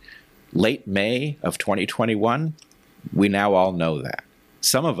 In late May of 2021, we now all know that.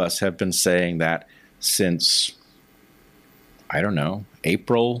 Some of us have been saying that since, I don't know,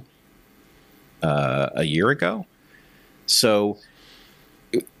 April a year ago. So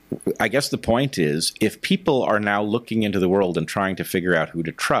I guess the point is, if people are now looking into the world and trying to figure out who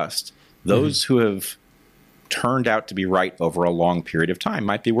to trust, those who have turned out to be right over a long period of time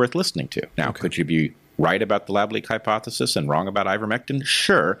might be worth listening to. Now, could you be right about the lab leak hypothesis and wrong about ivermectin?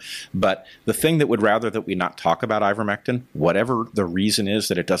 Sure. But the thing that would rather that we not talk about ivermectin, whatever the reason is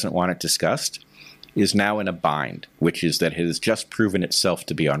that it doesn't want it discussed, is now in a bind, which is that it has just proven itself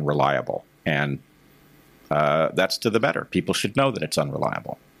to be unreliable. And that's to the better. People should know that it's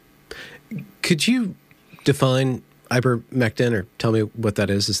unreliable. Could you define ivermectin or tell me what that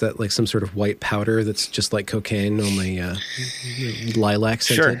is? Is that like some sort of white powder that's just like cocaine, only lilac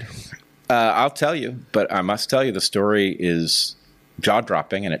scented? Sure. I'll tell you, but I must tell you the story is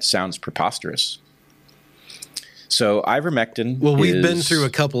jaw-dropping and it sounds preposterous. So ivermectin Well, we've been through a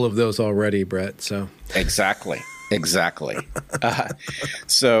couple of those already, Brett, so... Exactly.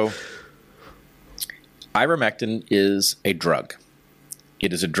 So ivermectin is a drug.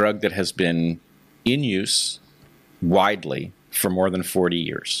 It is a drug that has been in use widely for more than 40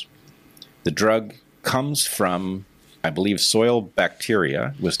 years. The drug comes from, I believe, soil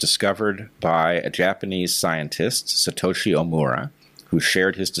bacteria. Was discovered by a Japanese scientist, Satoshi Omura, who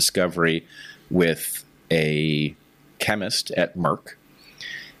shared his discovery with a chemist at Merck.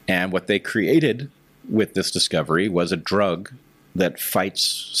 And what they created with this discovery was a drug that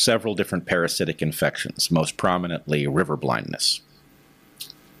fights several different parasitic infections, most prominently river blindness.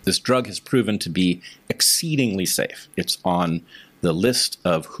 This drug has proven to be exceedingly safe. It's on the list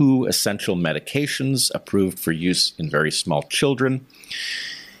of WHO essential medications approved for use in very small children.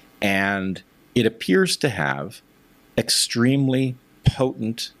 And it appears to have extremely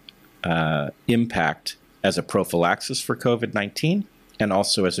potent impact as a prophylaxis for COVID-19 and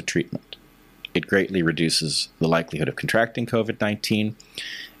also as a treatment. It greatly reduces the likelihood of contracting COVID-19,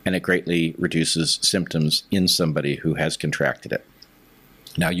 and it greatly reduces symptoms in somebody who has contracted it.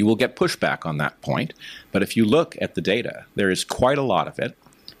 Now, you will get pushback on that point, but if you look at the data, there is quite a lot of it.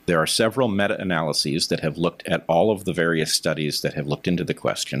 There are several meta-analyses that have looked at all of the various studies that have looked into the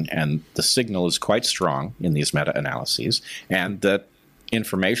question, and the signal is quite strong in these meta-analyses, and the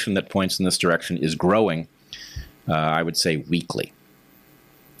information that points in this direction is growing, I would say, weekly.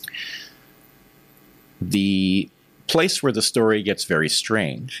 The place where the story gets very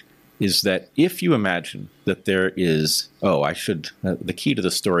strange is that if you imagine that there is, the key to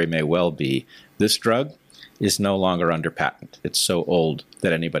the story may well be, this drug is no longer under patent. It's so old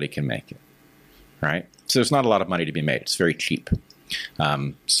that anybody can make it, right? So there's not a lot of money to be made. It's very cheap.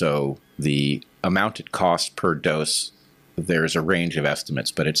 So the amount it costs per dose, there's a range of estimates,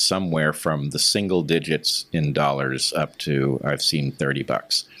 but it's somewhere from the single digits in dollars up to, I've seen,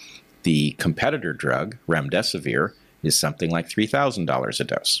 $30. The competitor drug, remdesivir, is something like $3,000 a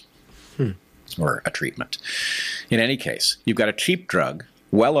dose. Or a treatment. In any case, you've got a cheap drug,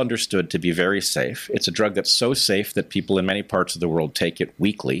 well understood to be very safe. It's a drug that's so safe that people in many parts of the world take it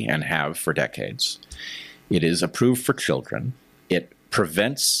weekly and have for decades. It is approved for children. It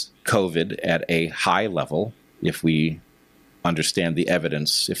prevents COVID at a high level if we understand the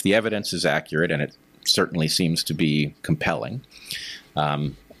evidence. If the evidence is accurate, and it certainly seems to be compelling,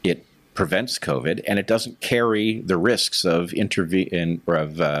 it prevents COVID, and it doesn't carry the risks of interfacing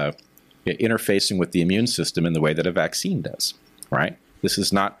with the immune system in the way that a vaccine does, right? This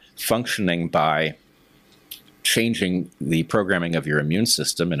is not functioning by changing the programming of your immune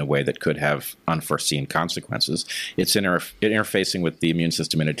system in a way that could have unforeseen consequences. It's interfacing with the immune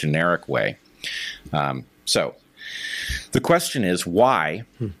system in a generic way. So the question is why,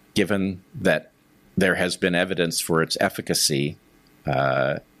 given that there has been evidence for its efficacy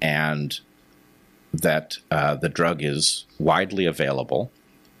and that the drug is widely available,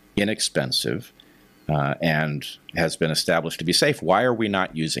 inexpensive, and has been established to be safe. Why are we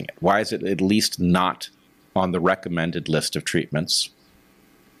not using it? Why is it at least not on the recommended list of treatments?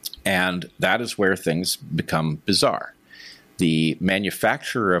 And that is where things become bizarre. The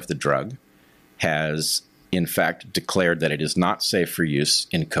manufacturer of the drug has, in fact, declared that it is not safe for use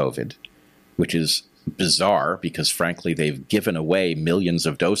in COVID, which is bizarre because, frankly, they've given away millions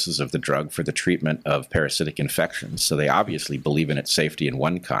of doses of the drug for the treatment of parasitic infections. So they obviously believe in its safety in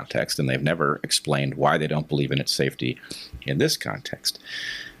one context, and they've never explained why they don't believe in its safety in this context.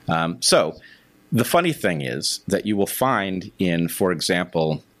 So the funny thing is that you will find in, for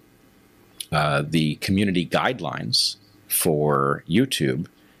example, the community guidelines for YouTube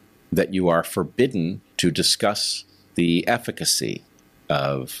that you are forbidden to discuss the efficacy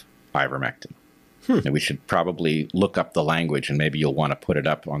of ivermectin. And we should probably look up the language, and maybe you'll want to put it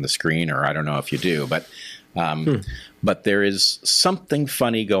up on the screen, or I don't know if you do. But there is something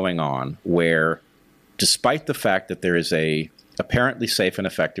funny going on where, despite the fact that there is a apparently safe and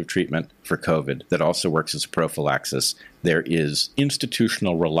effective treatment for COVID that also works as a prophylaxis, there is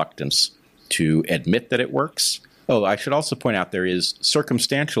institutional reluctance to admit that it works. Oh, I should also point out there is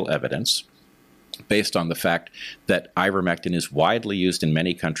circumstantial evidence based on the fact that ivermectin is widely used in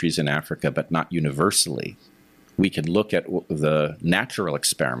many countries in Africa, but not universally. We can look at the natural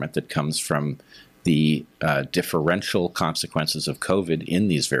experiment that comes from the differential consequences of COVID in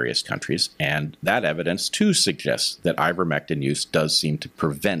these various countries, and that evidence too suggests that ivermectin use does seem to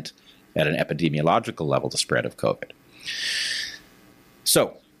prevent, at an epidemiological level, the spread of COVID.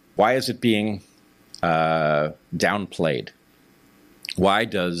 So, why is it being downplayed? Why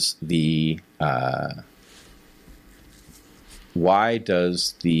does the I'm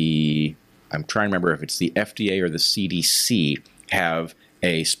trying to remember if it's the FDA or the CDC have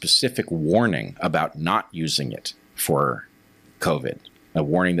a specific warning about not using it for COVID, a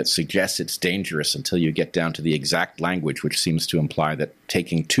warning that suggests it's dangerous until you get down to the exact language, which seems to imply that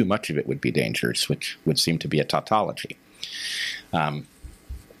taking too much of it would be dangerous, which would seem to be a tautology.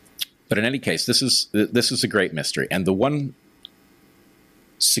 But in any case, this is a great mystery. And the one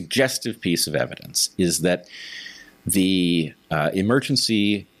suggestive piece of evidence is that the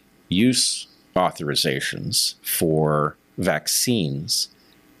emergency use authorizations for vaccines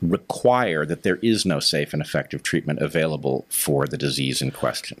require that there is no safe and effective treatment available for the disease in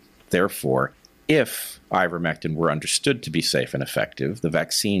question. Therefore, if ivermectin were understood to be safe and effective, the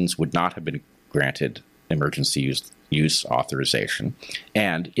vaccines would not have been granted emergency use authorization.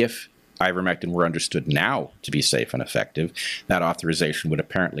 And if ivermectin were understood now to be safe and effective, that authorization would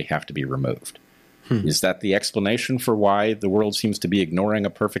apparently have to be removed. Is that the explanation for why the world seems to be ignoring a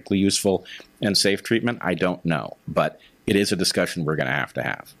perfectly useful and safe treatment? I don't know, but it is a discussion we're going to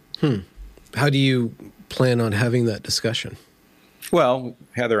have. How do you plan on having that discussion? Well,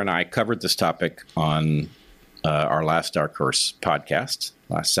 Heather and I covered this topic on our last Dark Horse podcast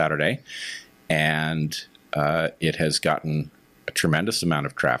last Saturday, and it has gotten a tremendous amount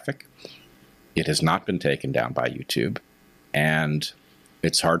of traffic. It has not been taken down by YouTube, and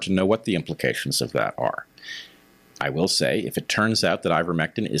it's hard to know what the implications of that are. I will say, if it turns out that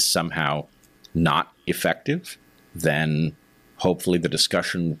ivermectin is somehow not effective, then hopefully the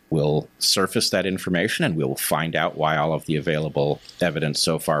discussion will surface that information and we'll find out why all of the available evidence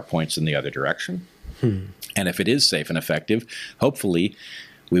so far points in the other direction. And if it is safe and effective, hopefully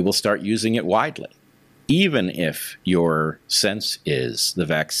we will start using it widely. Even if your sense is the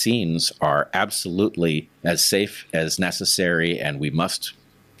vaccines are absolutely as safe as necessary and we must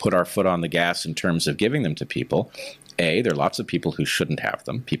put our foot on the gas in terms of giving them to people, there are lots of people who shouldn't have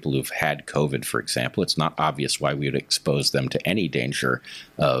them, people who've had COVID, for example. It's not obvious why we would expose them to any danger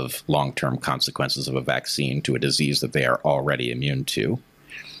of long-term consequences of a vaccine to a disease that they are already immune to.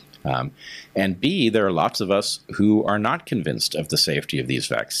 And B, there are lots of us who are not convinced of the safety of these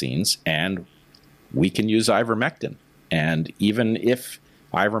vaccines, and we can use ivermectin. And even if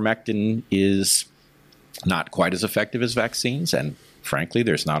ivermectin is not quite as effective as vaccines, and frankly,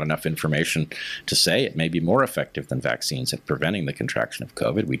 there's not enough information to say it may be more effective than vaccines at preventing the contraction of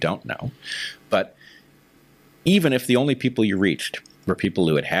COVID, we don't know. But even if the only people you reached were people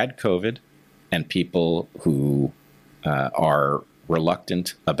who had had COVID and people who are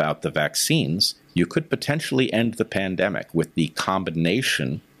reluctant about the vaccines, you could potentially end the pandemic with the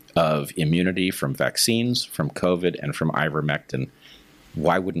combination of immunity from vaccines, from COVID, and from ivermectin.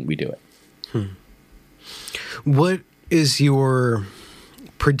 Why wouldn't we do it? What is your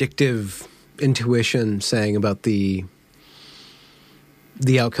predictive intuition saying about the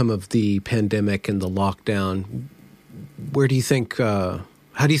outcome of the pandemic and the lockdown? Where do you think, how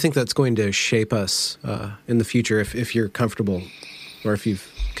do you think that's going to shape us in the future, if you're comfortable or if you've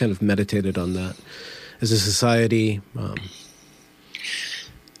kind of meditated on that? as a society?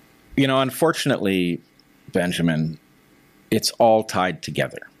 Unfortunately, Benjamin, it's all tied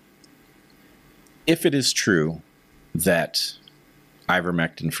together. If it is true that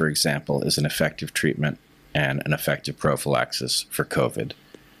ivermectin, for example, is an effective treatment and an effective prophylaxis for COVID,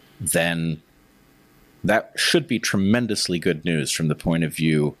 then that should be tremendously good news from the point of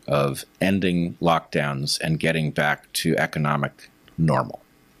view of ending lockdowns and getting back to economic normal.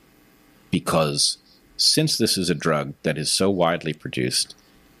 Because since this is a drug that is so widely produced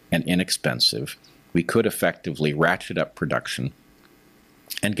and inexpensive, we could effectively ratchet up production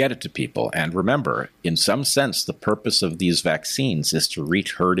and get it to people. And remember, in some sense, the purpose of these vaccines is to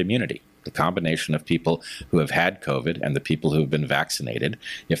reach herd immunity. The combination of people who have had COVID and the people who have been vaccinated,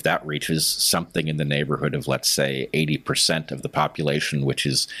 if that reaches something in the neighborhood of, let's say, 80% of the population, which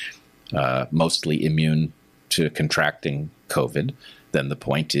is mostly immune to contracting COVID, then the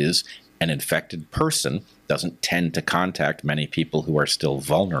point is an infected person doesn't tend to contact many people who are still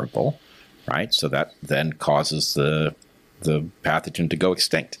vulnerable, right? So that then causes the pathogen to go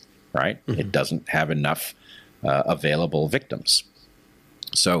extinct, right? Mm-hmm. It doesn't have enough available victims.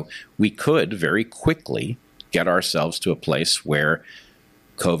 So we could very quickly get ourselves to a place where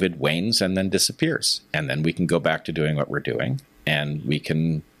COVID wanes and then disappears. And then we can go back to doing what we're doing. And we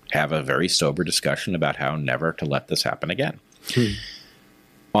can have a very sober discussion about how never to let this happen again.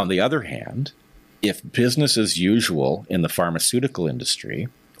 On the other hand, if business as usual in the pharmaceutical industry,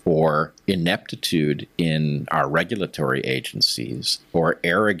 or ineptitude in our regulatory agencies, or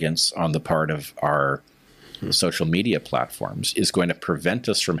arrogance on the part of our social media platforms is going to prevent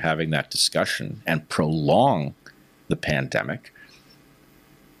us from having that discussion and prolong the pandemic,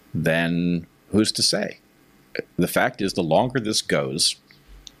 then who's to say? The fact is, the longer this goes,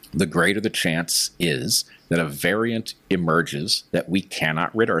 the greater the chance is that a variant emerges that we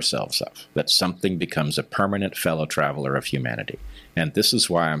cannot rid ourselves of, that something becomes a permanent fellow traveler of humanity. And this is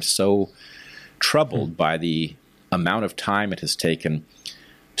why I'm so troubled by the amount of time it has taken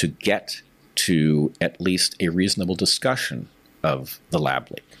to get to at least a reasonable discussion of the lab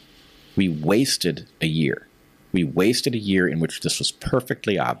leak. We wasted a year. We wasted a year in which this was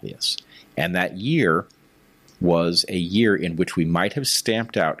perfectly obvious. And that year was a year in which we might have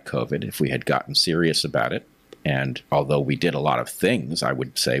stamped out COVID if we had gotten serious about it. And although we did a lot of things, I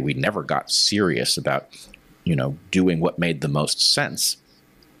would say we never got serious about, doing what made the most sense.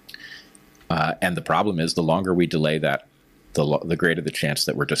 And the problem is, the longer we delay that, the greater the chance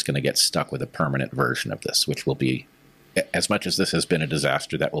that we're just going to get stuck with a permanent version of this, which will be, as much as this has been a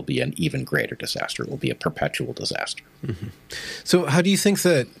disaster, that will be an even greater disaster. It will be a perpetual disaster. Mm-hmm. So how do you think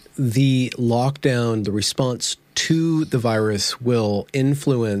that the lockdown, the response to the virus will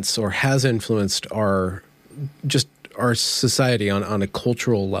influence or has influenced our society on a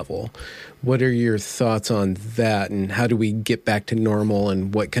cultural level? What are your thoughts on that, and how do we get back to normal,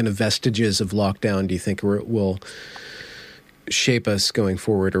 and what kind of vestiges of lockdown do you think will shape us going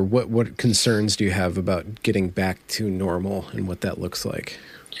forward, or what concerns do you have about getting back to normal and what that looks like?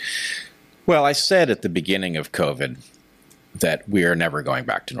 Well, I said at the beginning of COVID that we are never going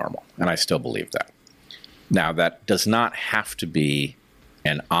back to normal, and I still believe that. Now, that does not have to be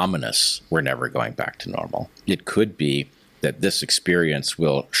an ominous we're never going back to normal. It could be that this experience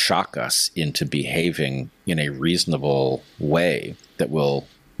will shock us into behaving in a reasonable way that will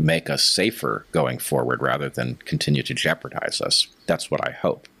make us safer going forward rather than continue to jeopardize us. That's what I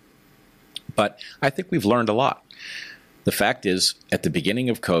hope. But I think we've learned a lot. The fact is, at the beginning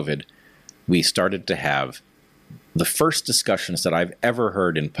of COVID, we started to have the first discussions that I've ever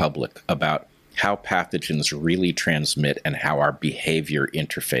heard in public about how pathogens really transmit and how our behavior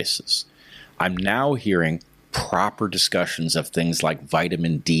interfaces. I'm now hearing proper discussions of things like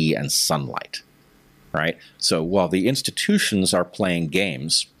vitamin D and sunlight, right? So while the institutions are playing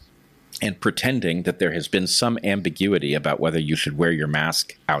games and pretending that there has been some ambiguity about whether you should wear your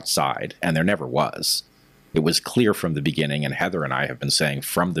mask outside, and there never was, it was clear from the beginning, and Heather and I have been saying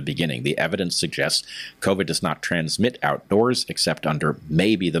from the beginning, the evidence suggests COVID does not transmit outdoors except under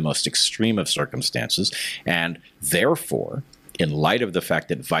maybe the most extreme of circumstances. And therefore, in light of the fact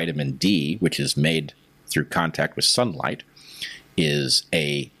that vitamin D, which is made through contact with sunlight, is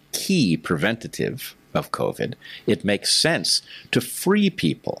a key preventative of COVID, it makes sense to free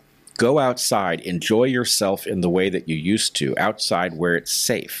people. Go outside, enjoy yourself in the way that you used to, outside where it's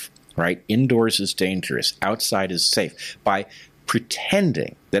safe. Right? Indoors is dangerous. Outside is safe. By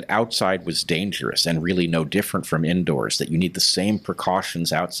pretending that outside was dangerous and really no different from indoors, that you need the same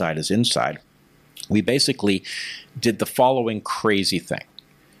precautions outside as inside, we basically did the following crazy thing.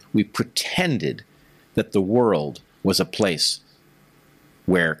 We pretended that the world was a place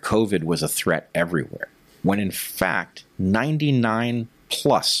where COVID was a threat everywhere, when in fact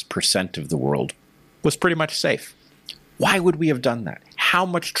 99+% of the world was pretty much safe. Why would we have done that? How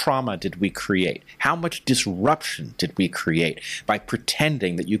much trauma did we create? How much disruption did we create by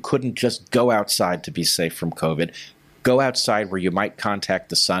pretending that you couldn't just go outside to be safe from COVID, go outside where you might contact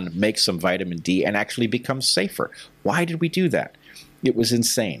the sun, make some vitamin D, and actually become safer? Why did we do that? It was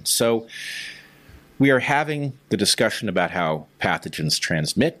insane. So we are having the discussion about how pathogens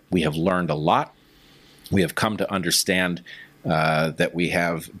transmit. We have learned a lot. We have come to understand that we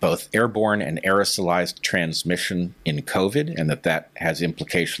have both airborne and aerosolized transmission in COVID, and that has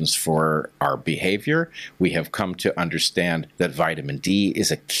implications for our behavior. We have come to understand that vitamin D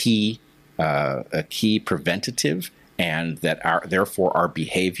is a key preventative, and that therefore our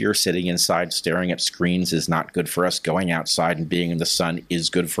behavior, sitting inside, staring at screens, is not good for us. Going outside and being in the sun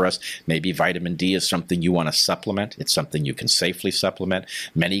is good for us. Maybe vitamin D is something you want to supplement. It's something you can safely supplement.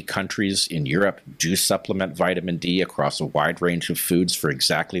 Many countries in Europe do supplement vitamin D across a wide range of foods for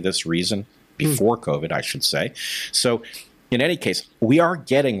exactly this reason, before COVID, I should say. So in any case, we are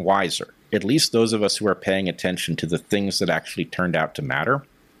getting wiser, at least those of us who are paying attention to the things that actually turned out to matter.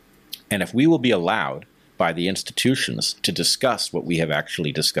 And if we will be allowed by the institutions to discuss what we have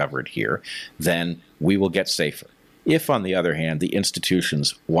actually discovered here, then we will get safer. If, on the other hand, the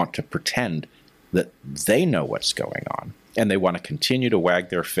institutions want to pretend that they know what's going on, and they want to continue to wag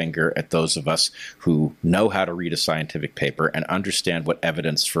their finger at those of us who know how to read a scientific paper and understand what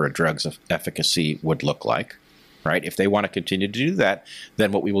evidence for a drug's efficacy would look like, right? If they want to continue to do that,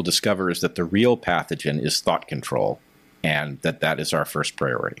 then what we will discover is that the real pathogen is thought control, and that is our first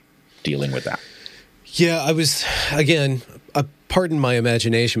priority, dealing with that. Yeah, I was, again, pardon my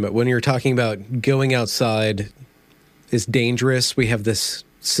imagination, but when you're talking about going outside is dangerous, we have this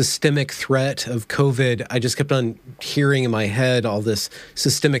systemic threat of COVID. I just kept on hearing in my head all this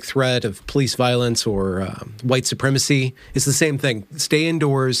systemic threat of police violence or white supremacy. It's the same thing. Stay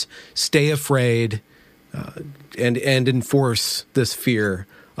indoors, stay afraid, and enforce this fear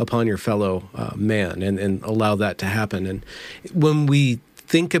upon your fellow man and allow that to happen. And when we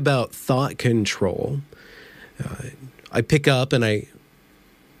think about thought control, I pick up and I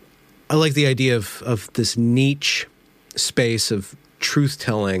like the idea of this niche space of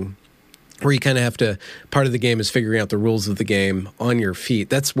truth-telling where you kind of have to, part of the game is figuring out the rules of the game on your feet.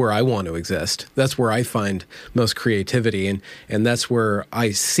 That's where I want to exist. That's where I find most creativity. And that's where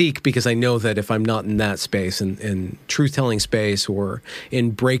I seek, because I know that if I'm not in that space, in truth-telling space, or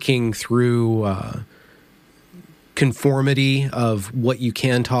in breaking through conformity of what you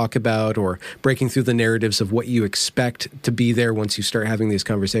can talk about, or breaking through the narratives of what you expect to be there once you start having these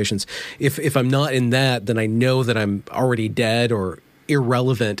conversations. If I'm not in that, then I know that I'm already dead or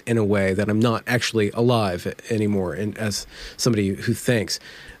irrelevant in a way, that I'm not actually alive anymore, and as somebody who thinks.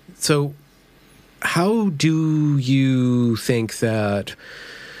 So how do you think that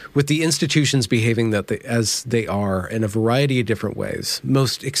with the institutions behaving as they are in a variety of different ways,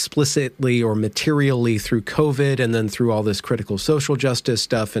 most explicitly or materially through COVID, and then through all this critical social justice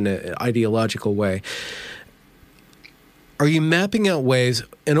stuff in an ideological way, are you mapping out ways,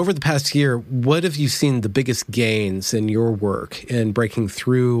 and over the past year, what have you seen the biggest gains in your work in breaking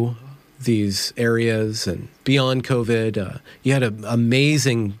through these areas and beyond COVID? You had an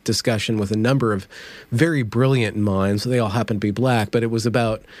amazing discussion with a number of very brilliant minds. They all happen to be black, but it was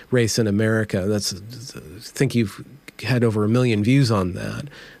about race in America. I think you've had over 1 million views on that.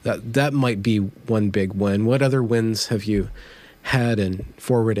 That might be one big win. What other wins have you had in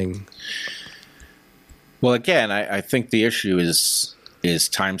forwarding? Well, again, I think the issue is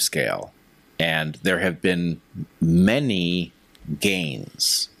timescale, and there have been many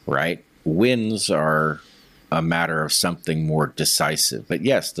gains, right? Wins are a matter of something more decisive. But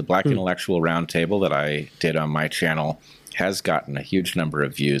yes, the Black Intellectual Roundtable that I did on my channel has gotten a huge number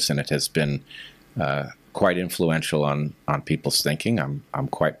of views, and it has been quite influential on people's thinking. I'm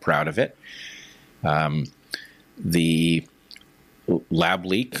quite proud of it. The lab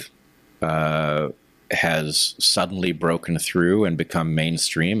leak has suddenly broken through and become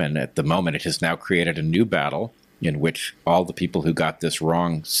mainstream, and at the moment it has now created a new battle in which all the people who got this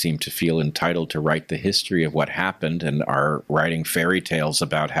wrong seem to feel entitled to write the history of what happened, and are writing fairy tales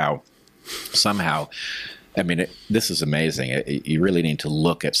about how somehow, I mean, this is amazing. You really need to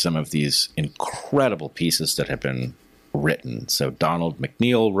look at some of these incredible pieces that have been written. So Donald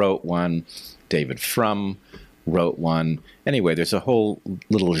McNeil wrote one, David Frum wrote one. Anyway, there's a whole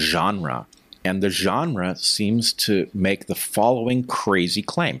little genre. And the genre seems to make the following crazy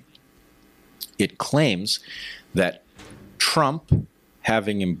claim. It claims that Trump,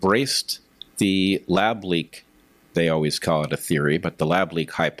 having embraced the lab leak they always call it a theory, but the lab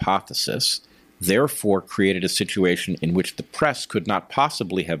leak hypothesis, therefore created a situation in which the press could not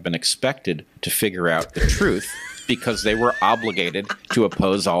possibly have been expected to figure out the truth because they were obligated to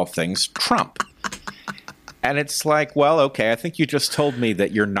oppose all things Trump. And it's like, well, okay, I think you just told me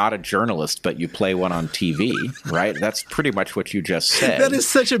that you're not a journalist, but you play one on TV, right? That's pretty much what you just said. That is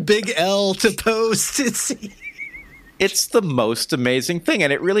such a big L to post. It's the most amazing thing,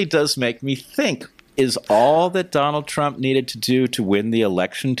 and it really does make me think, is all that Donald Trump needed to do to win the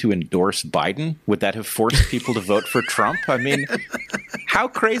election to endorse Biden? Would that have forced people to vote for Trump? I mean, how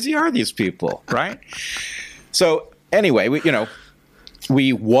crazy are these people, right? So anyway,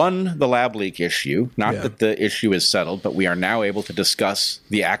 we won the lab leak issue. Not that the issue is settled, but we are now able to discuss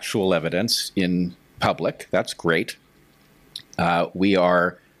the actual evidence in public. That's great. We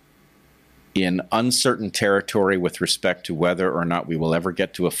are in uncertain territory with respect to whether or not we will ever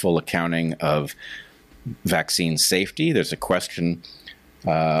get to a full accounting of vaccine safety. There's a question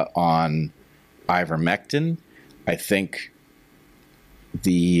on ivermectin. I think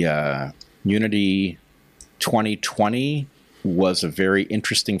the Unity 2020 was a very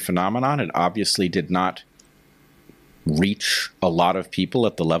interesting phenomenon. It obviously did not reach a lot of people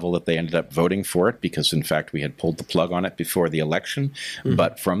at the level that they ended up voting for it because, in fact, we had pulled the plug on it before the election. Mm-hmm.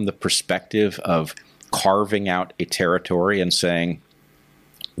 But from the perspective of carving out a territory and saying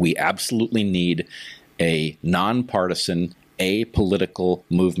we absolutely need a nonpartisan, apolitical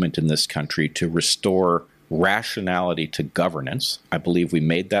movement in this country to restore rationality to governance, I believe we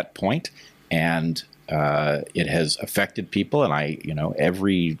made that point, and it has affected people, and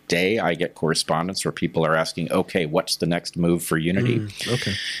every day I get correspondence where people are asking, okay, what's the next move for Unity?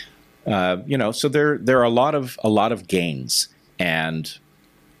 Okay. So there are a lot of gains, and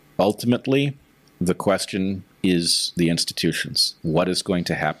ultimately the question is the institutions. What is going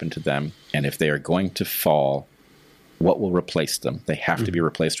to happen to them? And if they are going to fall, what will replace them? They have to be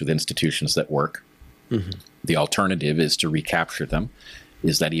replaced with institutions that work. Mm-hmm. The alternative is to recapture them.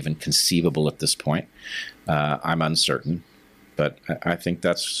 Is that even conceivable at this point? I'm uncertain, but I think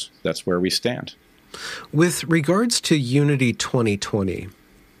that's where we stand. With regards to Unity 2020,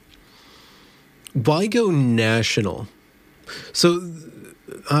 why go national? So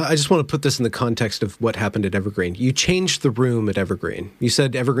I just want to put this in the context of what happened at Evergreen. You changed the room at Evergreen. You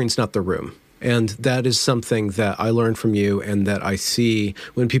said Evergreen's not the room. And that is something that I learned from you and that I see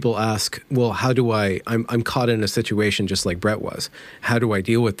when people ask, well, how do I'm caught in a situation just like Brett was. How do I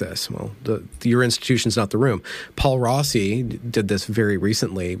deal with this? Well, your institution's not the room. Paul Rossi did this very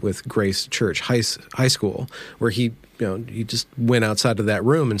recently with Grace Church High School, where he just went outside of that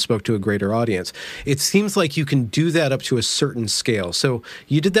room and spoke to a greater audience. It seems like you can do that up to a certain scale. So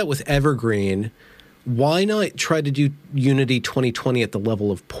you did that with Evergreen. Why not try to do Unity 2020 at the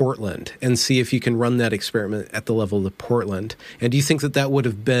level of Portland and see if you can run that experiment at the level of Portland? And do you think that would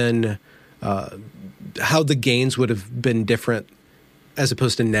have been how the gains would have been different as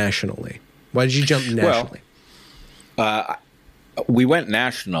opposed to nationally? Why did you jump nationally? Well, we went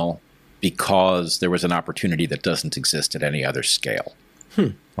national because there was an opportunity that doesn't exist at any other scale,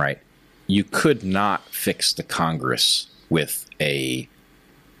 right? You could not fix the Congress with a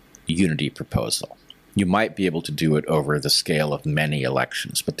Unity proposal. You might be able to do it over the scale of many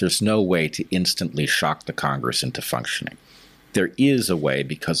elections, but there's no way to instantly shock the Congress into functioning. There is a way,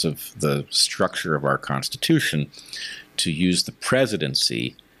 because of the structure of our Constitution, to use the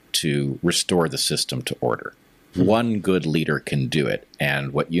presidency to restore the system to order. One good leader can do it.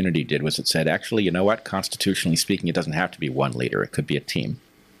 And what Unity did was it said, actually, you know what? Constitutionally speaking, it doesn't have to be one leader. It could be a team.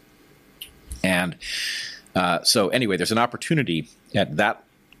 And so anyway, there's an opportunity at that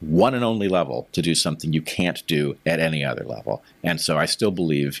one and only level to do something you can't do at any other level. And so I still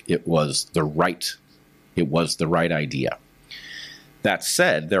believe it was the right idea. That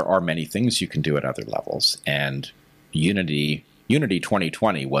said, there are many things you can do at other levels, and Unity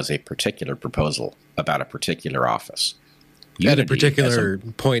 2020 was a particular proposal about a particular office. Unity, at a particular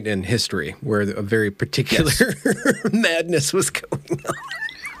point in history where a very particular madness was going on.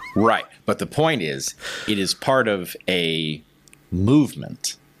 Right. But the point is, it is part of a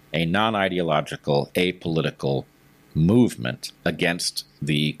movement, a non-ideological, apolitical movement against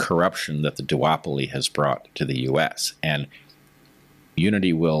the corruption that the duopoly has brought to the U.S. And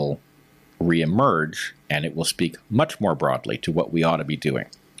Unity will reemerge, and it will speak much more broadly to what we ought to be doing.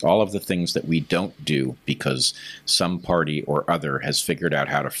 All of the things that we don't do because some party or other has figured out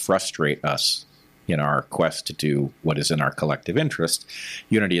how to frustrate us in our quest to do what is in our collective interest,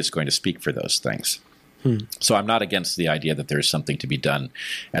 Unity is going to speak for those things. So I'm not against the idea that there's something to be done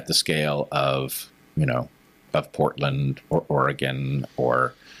at the scale of, of Portland or Oregon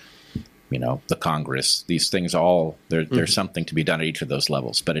or the Congress. These things all, there's something to be done at each of those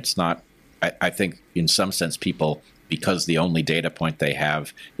levels. But it's not, I think in some sense people, because the only data point they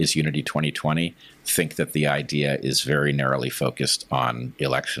have is Unity 2020, think that the idea is very narrowly focused on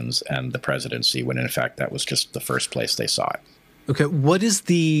elections and the presidency, when in fact that was just the first place they saw it. Okay, what is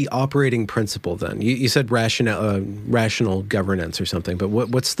the operating principle then? You said rational governance or something, but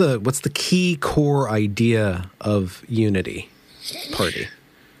what's the key core idea of Unity Party?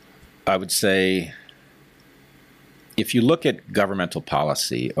 I would say if you look at governmental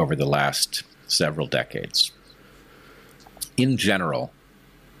policy over the last several decades, in general,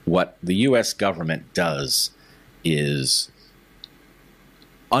 what the U.S. government does is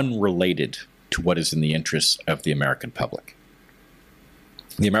unrelated to what is in the interests of the American public.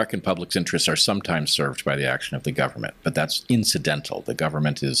 The American public's interests are sometimes served by the action of the government, but that's incidental. The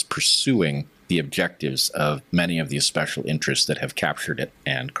government is pursuing the objectives of many of these special interests that have captured it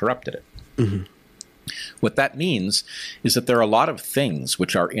and corrupted it. Mm-hmm. What that means is that there are a lot of things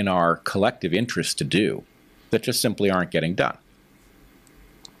which are in our collective interest to do that just simply aren't getting done.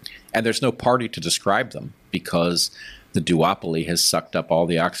 And there's no party to describe them because the duopoly has sucked up all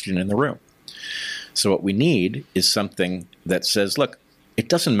the oxygen in the room. So what we need is something that says, look, it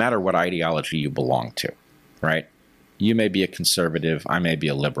doesn't matter what ideology you belong to, right? You may be a conservative, I may be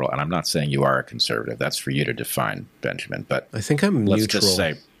a liberal, and I'm not saying you are a conservative. That's for you to define, Benjamin. But I think I'm let's neutral. Just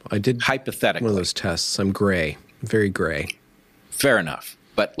say, I did hypothetically, one of those tests. I'm gray, very gray. Fair enough.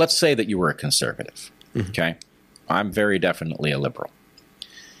 But let's say that you were a conservative, okay? I'm very definitely a liberal.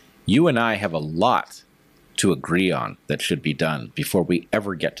 You and I have a lot to agree on that should be done before we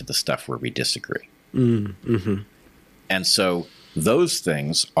ever get to the stuff where we disagree. Mm-hmm. And so those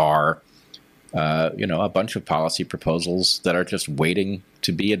things are, a bunch of policy proposals that are just waiting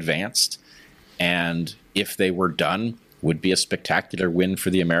to be advanced. And if they were done, would be a spectacular win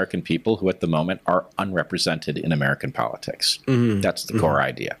for the American people who at the moment are unrepresented in American politics. Mm-hmm. That's the core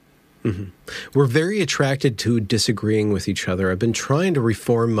idea. Mm-hmm. We're very attracted to disagreeing with each other. I've been trying to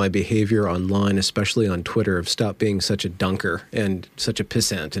reform my behavior online, especially on Twitter, of stop being such a dunker and such a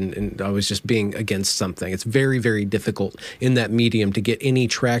pissant and always just being against something. It's very, very difficult in that medium to get any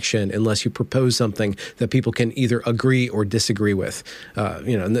traction unless you propose something that people can either agree or disagree with.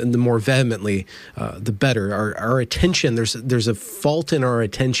 And the more vehemently, the better. Our attention, there's a fault in our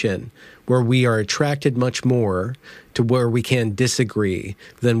attention where we are attracted much more to where we can disagree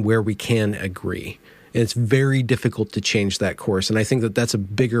than where we can agree. And it's very difficult to change that course. And I think that that's a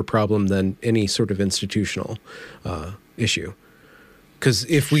bigger problem than any sort of institutional issue. Because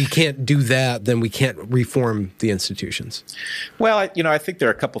if we can't do that, then we can't reform the institutions. Well, I think there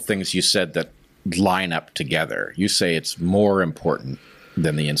are a couple things you said that line up together. You say it's more important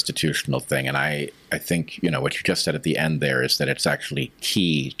than the institutional thing. And I think, what you just said at the end there is that it's actually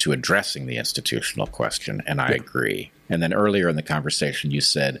key to addressing the institutional question. And I agree. And then earlier in the conversation, you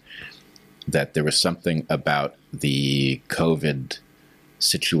said that there was something about the COVID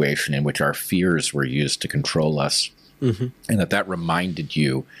situation in which our fears were used to control us. Mm-hmm. And that reminded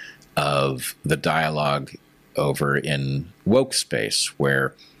you of the dialogue over in woke space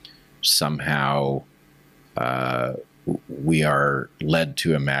where somehow we are led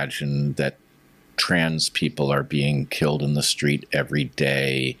to imagine that trans people are being killed in the street every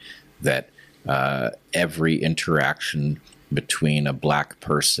day, that every interaction between a black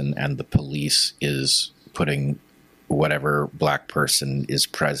person and the police is putting whatever black person is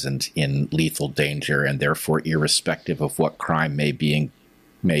present in lethal danger, and therefore, irrespective of what crime may be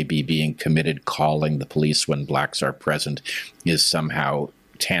being committed, calling the police when blacks are present is somehow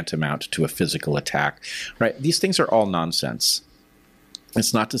tantamount to a physical attack, right? These things are all nonsense.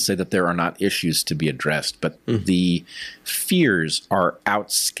 It's not to say that there are not issues to be addressed, but the fears are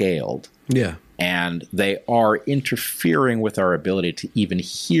outscaled. Yeah. And they are interfering with our ability to even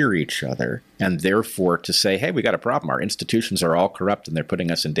hear each other, and therefore to say, hey, we got a problem. Our institutions are all corrupt and they're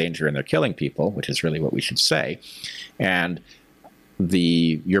putting us in danger and they're killing people, which is really what we should say. And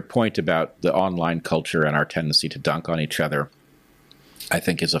your point about the online culture and our tendency to dunk on each other, I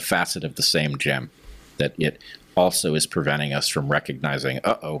think, is a facet of the same gem, that it also is preventing us from recognizing,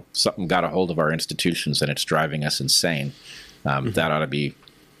 something got a hold of our institutions and it's driving us insane. That ought to be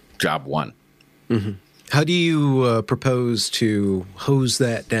job one. Mm-hmm. How do you propose to hose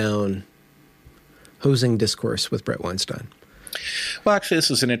that down, hosing discourse with Bret Weinstein? Well, actually,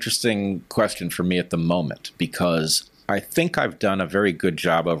 this is an interesting question for me at the moment, because I think I've done a very good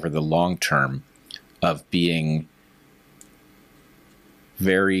job over the long term of being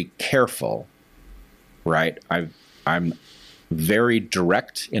very careful, right? I'm very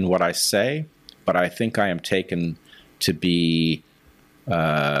direct in what I say, but I think I am taken to be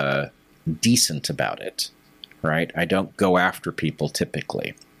decent about it, right? I don't go after people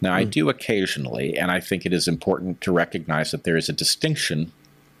typically. Now, I do occasionally, and I think it is important to recognize that there is a distinction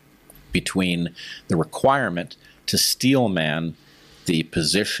between the requirement to steelman the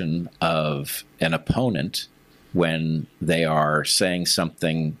position of an opponent when they are saying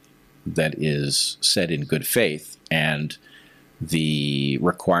something that is said in good faith, and the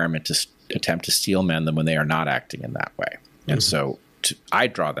requirement to attempt to steelman them when they are not acting in that way. And so I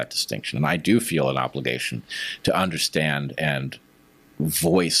draw that distinction, and I do feel an obligation to understand and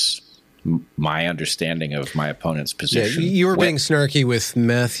voice my understanding of my opponent's position. Yeah, you were being snarky with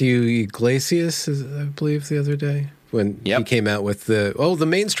Matthew Yglesias, I believe, the other day, when he came out with the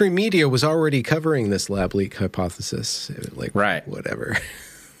mainstream media was already covering this lab leak hypothesis. Like, right. Whatever.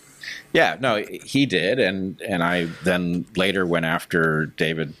 Yeah, no, he did, and I then later went after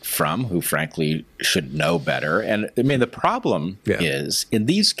David Frum, who frankly should know better. And I mean, the problem is, in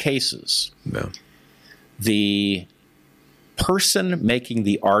these cases, the person making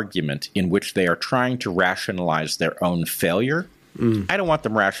the argument in which they are trying to rationalize their own failure, I don't want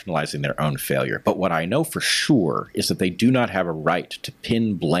them rationalizing their own failure. But what I know for sure is that they do not have a right to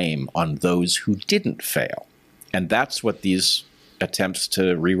pin blame on those who didn't fail. And that's what these attempts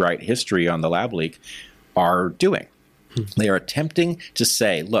to rewrite history on the lab leak are doing. They are attempting to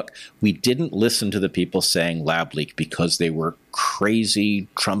say, look, we didn't listen to the people saying lab leak because they were crazy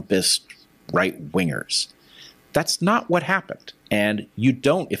Trumpist right-wingers. That's not what happened. And you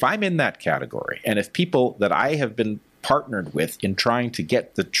don't, if I'm in that category, and if people that I have been partnered with in trying to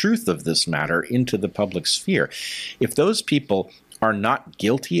get the truth of this matter into the public sphere, if those people are not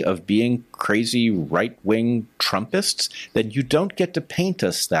guilty of being crazy right-wing Trumpists, then you don't get to paint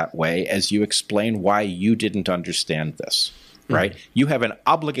us that way as you explain why you didn't understand this, right? You have an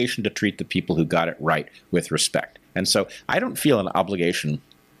obligation to treat the people who got it right with respect. And so I don't feel an obligation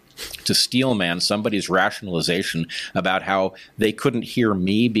to steelman somebody's rationalization about how they couldn't hear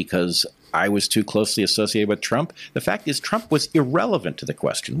me because I was too closely associated with Trump. The fact is, Trump was irrelevant to the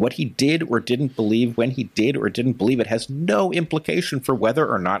question. What he did or didn't believe, when he did or didn't believe it, has no implication for whether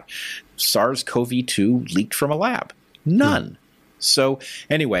or not SARS-CoV-2 leaked from a lab. None. So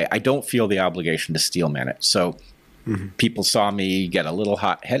anyway, I don't feel the obligation to steelman it. So people saw me get a little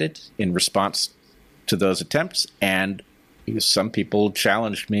hot-headed in response to those attempts, and some people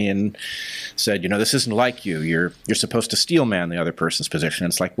challenged me and said, this isn't like you. You're supposed to steelman the other person's position.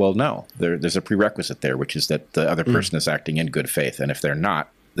 And it's like, well, no, there's a prerequisite there, which is that the other person is acting in good faith. And if they're not,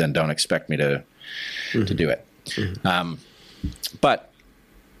 then don't expect me to do it. But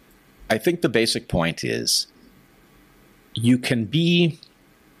I think the basic point is you can be,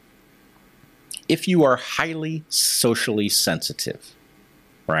 if you are highly socially sensitive,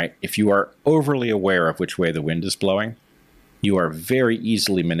 right? If you are overly aware of which way the wind is blowing, you are very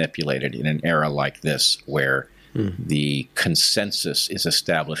easily manipulated in an era like this where the consensus is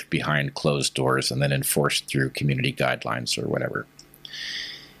established behind closed doors and then enforced through community guidelines or whatever.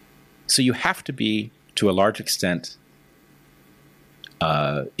 So you have to be, to a large extent,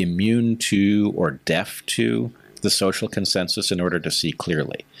 immune to or deaf to the social consensus in order to see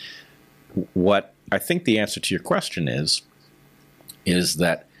clearly. What I think the answer to your question is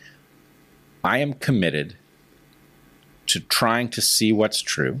that I am committed to trying to see what's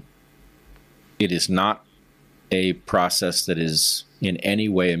true. It is not a process that is in any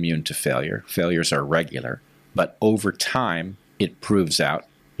way immune to failure. Failures are regular, but over time, it proves out.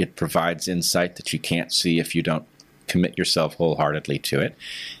 It provides insight that you can't see if you don't commit yourself wholeheartedly to it.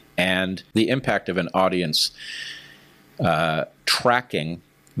 And the impact of an audience tracking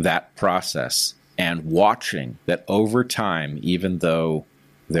that process and watching that over time, even though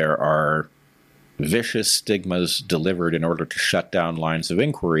there are vicious stigmas delivered in order to shut down lines of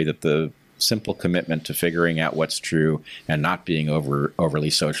inquiry, that the simple commitment to figuring out what's true and not being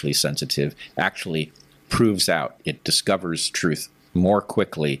overly socially sensitive actually proves out. It discovers truth more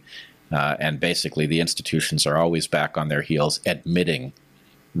quickly, and basically the institutions are always back on their heels admitting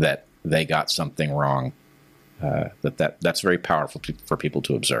that they got something wrong. That's very powerful for people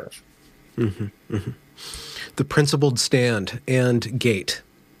to observe. The principled stand and gait,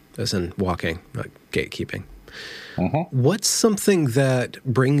 as in walking, not gatekeeping. What's something that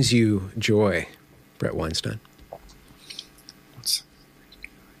brings you joy, Bret Weinstein?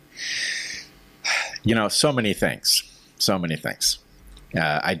 So many things. So many things.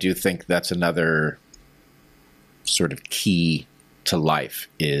 I do think that's another sort of key to life,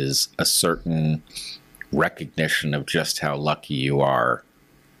 is a certain recognition of just how lucky you are,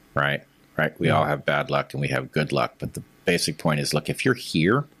 right? Right? We all have bad luck and we have good luck, but the basic point is, look, if you're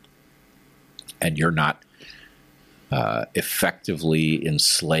here and you're not effectively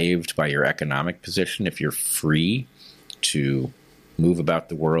enslaved by your economic position, if you're free to move about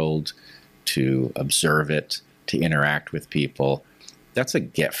the world, to observe it, to interact with people, that's a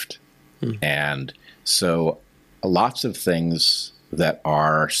gift. And so lots of things that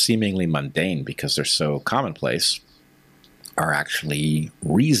are seemingly mundane because they're so commonplace are actually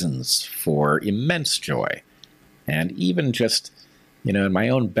reasons for immense joy. And even just, in my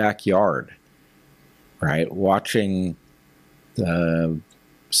own backyard, right, watching the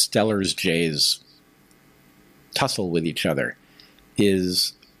Stellar's jays tussle with each other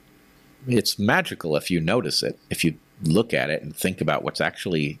it's magical if you notice it, if you look at it and think about what's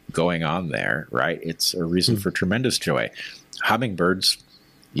actually going on there, right? It's a reason for tremendous joy. Hummingbirds,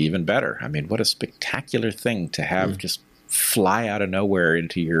 even better. I mean, what a spectacular thing to have just fly out of nowhere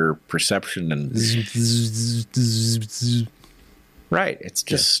into your perception. And right, it's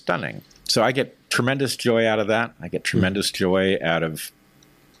just stunning. So I get tremendous joy out of that. I get tremendous joy out of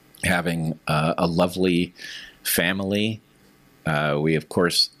having a lovely family. We, of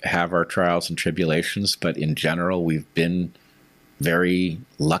course, have our trials and tribulations, but in general, we've been very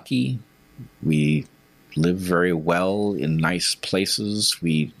lucky. We live very well in nice places.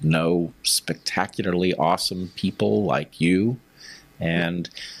 We know spectacularly awesome people like you. And,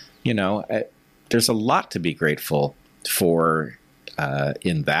 there's a lot to be grateful for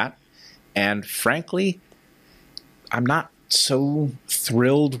in that. And frankly, I'm not so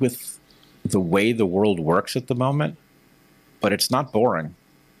thrilled with the way the world works at the moment. But it's not boring.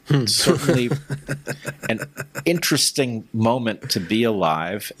 It's certainly an interesting moment to be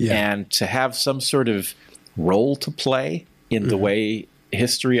alive and to have some sort of role to play in the way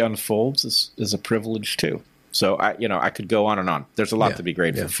history unfolds is a privilege too. So I could go on and on. There's a lot to be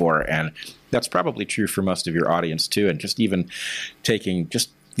grateful for, and that's probably true for most of your audience too. And just even taking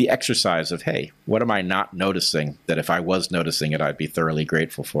just the exercise of, hey, what am I not noticing that if I was noticing it, I'd be thoroughly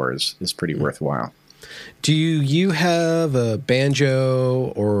grateful for is pretty worthwhile. Do you have a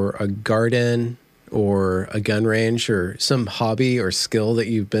banjo or a garden or a gun range or some hobby or skill that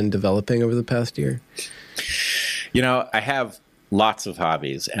you've been developing over the past year? I have lots of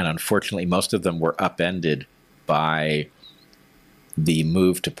hobbies, and unfortunately, most of them were upended by the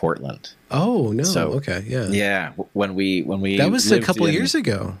move to Portland. Oh, no. So, okay. Yeah. Yeah. When we that was a couple of years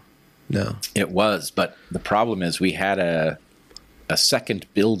ago. No, it was. But the problem is we had a second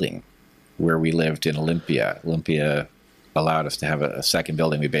building where we lived in Olympia. Olympia allowed us to have a second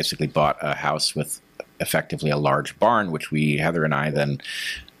building. We basically bought a house with effectively a large barn, which Heather and I then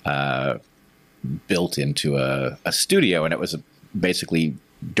built into a studio. And it was a basically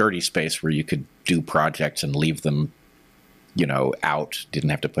dirty space where you could do projects and leave them, out, didn't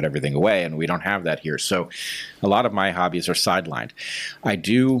have to put everything away. And we don't have that here. So a lot of my hobbies are sidelined. I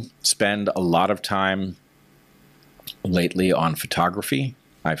do spend a lot of time lately on photography.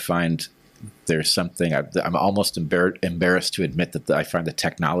 I find there's something I'm almost embarrassed to admit that I find the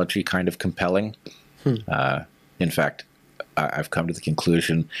technology kind of compelling. In fact, I've come to the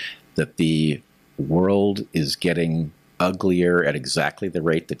conclusion that the world is getting uglier at exactly the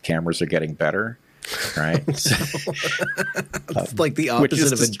rate that cameras are getting better. Right? It's like the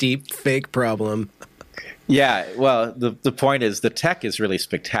opposite of a deep fake problem. Yeah. Well, the point is the tech is really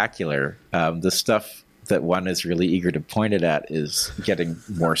spectacular. The stuff that one is really eager to point it at is getting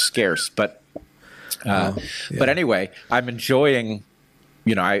more scarce. But but anyway, I'm enjoying,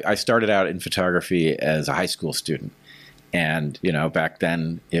 I started out in photography as a high school student. And, back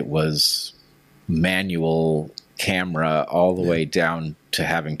then it was manual camera all the way down to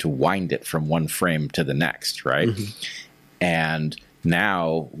having to wind it from one frame to the next, right? And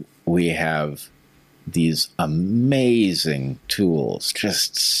now we have these amazing tools,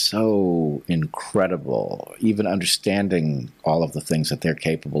 just so incredible. Even understanding all of the things that they're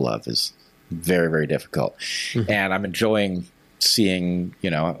capable of is very, very difficult. And I'm enjoying seeing,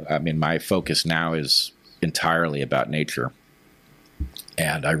 my focus now is entirely about nature.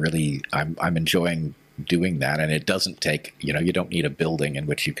 And I'm enjoying doing that. And it doesn't take, you don't need a building in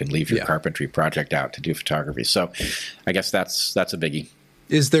which you can leave your carpentry project out to do photography. So I guess that's a biggie.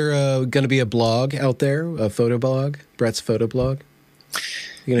 Is there going to be a blog out there, a photo blog, Brett's photo blog?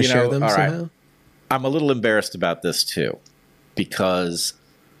 You going to share them somehow? Right. I'm a little embarrassed about this too, because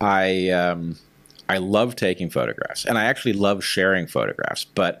I love taking photographs, and I actually love sharing photographs.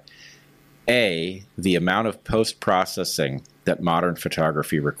 But the amount of post-processing that modern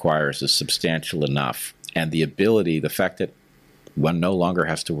photography requires is substantial enough, and the fact that one no longer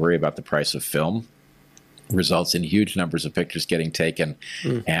has to worry about the price of film results in huge numbers of pictures getting taken,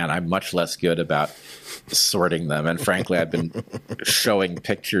 and I'm much less good about sorting them. And frankly, I've been showing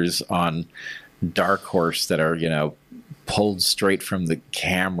pictures on Dark Horse that are, pulled straight from the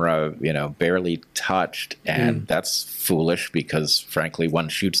camera, barely touched. And that's foolish because, frankly, one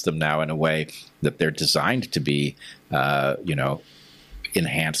shoots them now in a way that they're designed to be,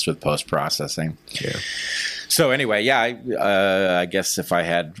 enhanced with post-processing. Yeah. So anyway, I guess if I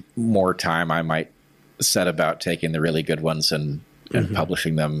had more time, I might set about taking the really good ones and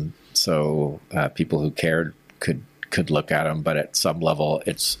publishing them so people who cared could look at them. But at some level,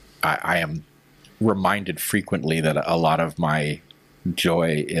 I am reminded frequently that a lot of my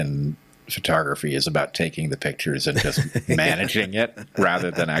joy in photography is about taking the pictures and just managing it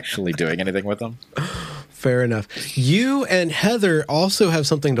rather than actually doing anything with them. Fair enough. You and Heather also have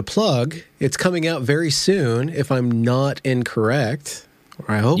something to plug. It's coming out very soon, if I'm not incorrect.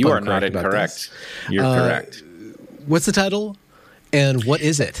 Or I hope you I'm are not incorrect. You're correct. What's the title and what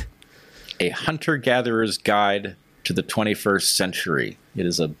is it? A Hunter-Gatherer's Guide to the 21st Century. It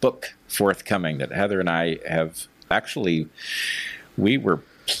is a book forthcoming that Heather and I have actually, we were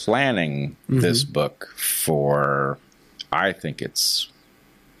planning this book for, I think it's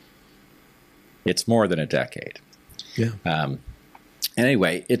more than a decade. Yeah.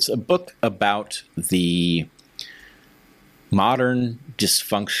 Anyway, it's a book about the modern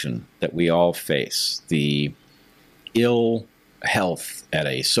dysfunction that we all face, the ill health at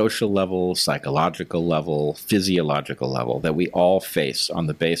a social level, psychological level, physiological level that we all face on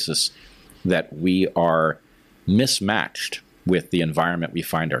the basis that we are mismatched with the environment we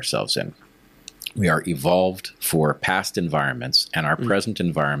find ourselves in. We are evolved for past environments, and our present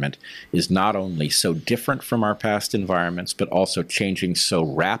environment is not only so different from our past environments, but also changing so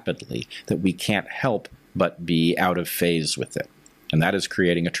rapidly that we can't help but be out of phase with it. And that is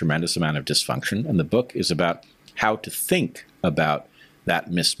creating a tremendous amount of dysfunction. And the book is about how to think about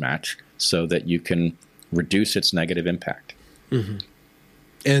that mismatch so that you can reduce its negative impact. Mm-hmm.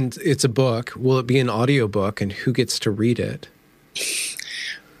 And it's a book. Will it be an audiobook, and who gets to read it?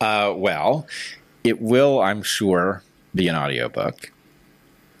 Well, it will, I'm sure, be an audiobook.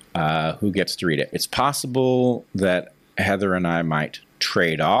 Who gets to read it? It's possible that Heather and I might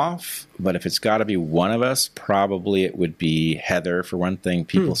trade off, but if it's got to be one of us, probably it would be Heather. For one thing,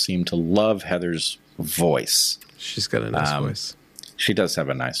 people seem to love Heather's voice. She's got a nice voice. She does have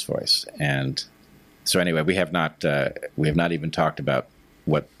a nice voice. And so anyway, we have not even talked about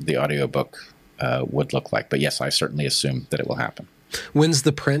what the audiobook would look like. But yes, I certainly assume that it will happen. When's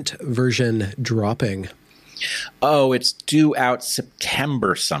the print version dropping? Oh, it's due out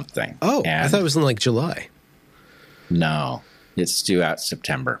September something. Oh, I thought it was in like July. No, it's due out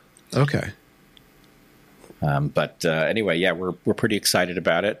September. Okay. But anyway, yeah, we're pretty excited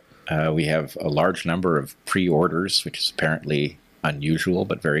about it. We have a large number of pre-orders, which is apparently unusual,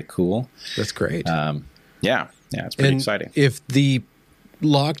 but very cool. That's great. Yeah, it's pretty exciting. If the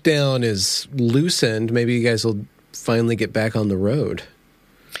lockdown is loosened, maybe you guys will finally get back on the road.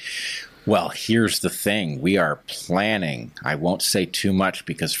 Well, here's the thing. We are planning. I won't say too much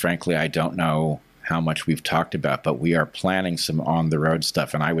because, frankly, I don't know how much we've talked about, but we are planning some on-the-road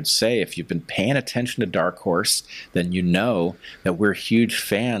stuff. And I would say if you've been paying attention to Dark Horse, then you know that we're huge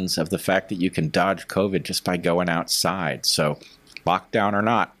fans of the fact that you can dodge COVID just by going outside. So lockdown or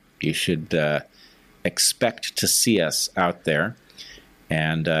not, you should expect to see us out there.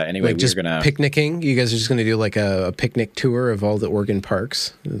 And anyway, we're going to... picnicking? You guys are just going to do like a picnic tour of all the Oregon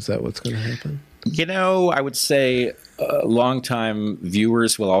parks? Is that what's going to happen? I would say longtime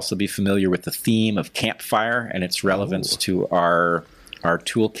viewers will also be familiar with the theme of campfire and its relevance to our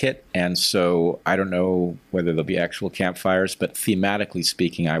toolkit. And so I don't know whether there'll be actual campfires, but thematically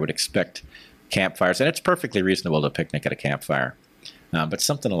speaking, I would expect campfires. And it's perfectly reasonable to picnic at a campfire, but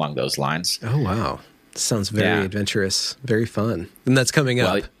something along those lines. Oh, wow. Sounds very adventurous, very fun. And that's coming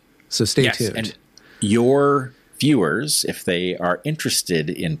up, so stay tuned. And your viewers, if they are interested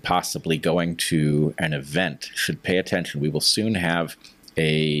in possibly going to an event, should pay attention. We will soon have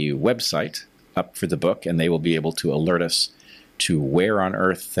a website up for the book, and they will be able to alert us to where on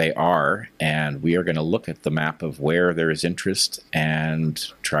earth they are. And we are going to look at the map of where there is interest and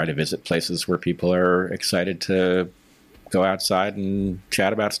try to visit places where people are excited to go outside and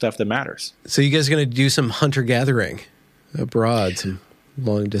chat about stuff that matters. So you guys are going to do some hunter-gathering abroad, some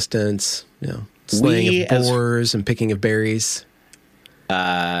long distance, slaying of boars and picking of berries.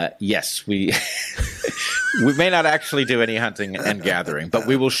 Yes, we may not actually do any hunting and gathering, but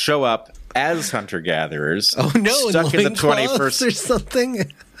we will show up as hunter-gatherers. Oh, no, stuck in the 21st or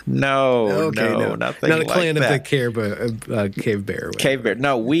something? No, nothing not a like clan that. of the cave bear. Cave bear.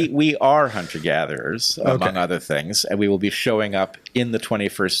 No, we are hunter-gatherers, among other things, and we will be showing up in the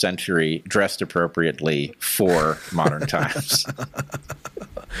 21st century dressed appropriately for modern times.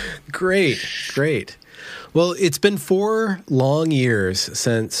 Great. Well, it's been 4 long years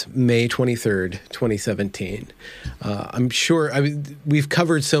since May 23rd, 2017. I'm sure we've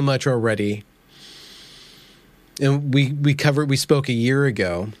covered so much already. And we spoke a year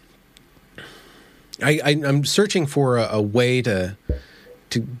ago. I'm searching for a way to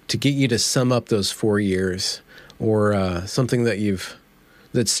get you to sum up those 4 years, or something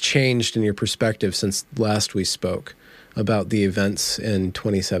that's changed in your perspective since last we spoke about the events in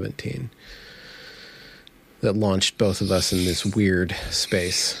 2017 that launched both of us in this weird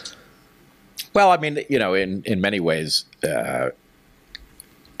space. Well, I mean, in many ways,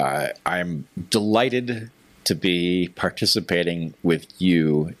 I'm delighted to be participating with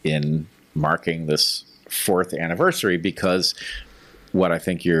you in marking this 4th anniversary, because what I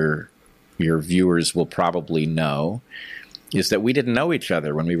think your viewers will probably know is that we didn't know each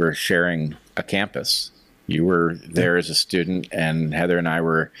other when we were sharing a campus. You were there as a student, and Heather and I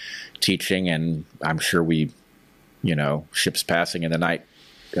were teaching, and I'm sure we, ships passing in the night,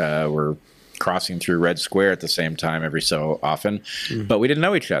 were crossing through Red Square at the same time every so often, but we didn't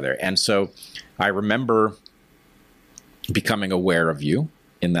know each other. And so I remember becoming aware of you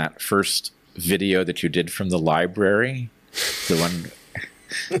in that first video that you did from the library, the one,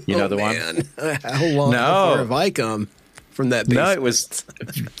 the one. How long before have I come from that basement? No, it was,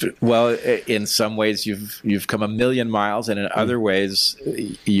 well, in some ways you've come a million miles, and in other ways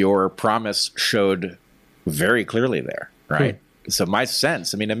your promise showed very clearly there, right? So my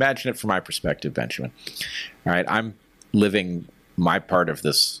sense, imagine it from my perspective, Benjamin. All right, I'm living my part of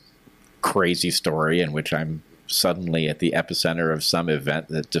this crazy story in which I'm suddenly at the epicenter of some event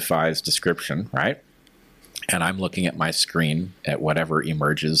that defies description, right? And I'm looking at my screen at whatever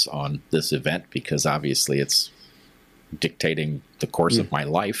emerges on this event, because obviously it's dictating the course of my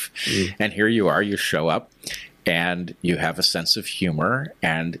life. And here you are, you show up, and you have a sense of humor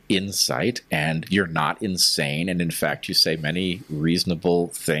and insight, and you're not insane. And in fact, you say many reasonable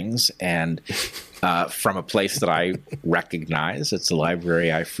things, and from a place that I recognize. It's a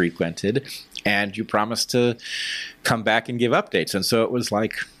library I frequented, and you promised to come back and give updates. And so it was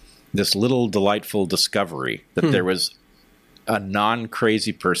like this little delightful discovery that there was a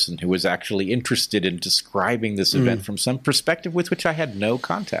non-crazy person who was actually interested in describing this event from some perspective with which I had no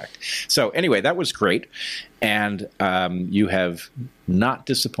contact. So anyway, that was great. And you have not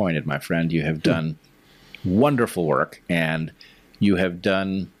disappointed, my friend. You have done wonderful work, and you have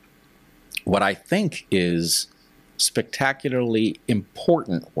done what I think is spectacularly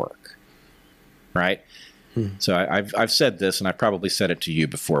important work, right? So I've said this, and I probably said it to you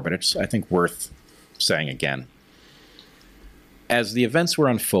before, but it's, I think, worth saying again. As the events were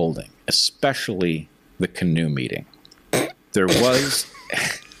unfolding, especially the canoe meeting, there was...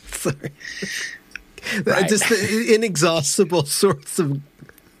 Sorry. Right. Just the inexhaustible sorts of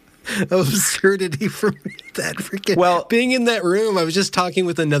absurdity from that freaking... being in that room. I was just talking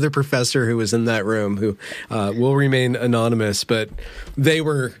with another professor who was in that room, who will remain anonymous, but they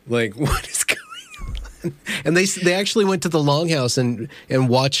were like, what is going on? And they actually went to the Longhouse and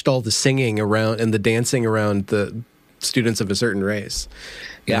watched all the singing around and the dancing around the students of a certain race.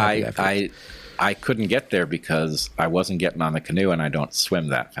 Yeah, I couldn't get there because I wasn't getting on the canoe, and I don't swim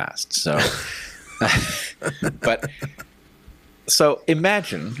that fast. So, so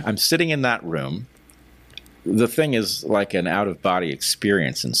imagine I'm sitting in that room. The thing is like an out-of-body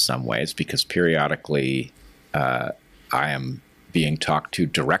experience in some ways, because periodically I am being talked to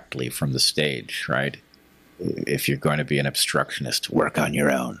directly from the stage, right? If you're going to be an obstructionist, work on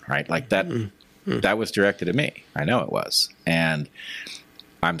your own, right? Like that. That was directed at me. I know it was. And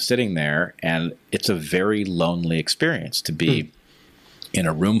I'm sitting there, and it's a very lonely experience to be in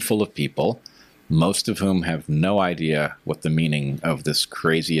a room full of people, most of whom have no idea what the meaning of this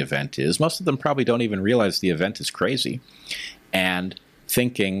crazy event is. Most of them probably don't even realize the event is crazy, and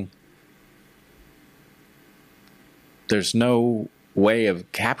thinking there's no way of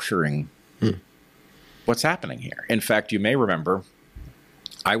capturing what's happening here. In fact, you may remember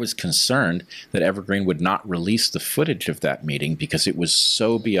I was concerned that Evergreen would not release the footage of that meeting because it was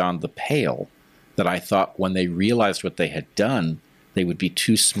so beyond the pale that I thought when they realized what they had done, they would be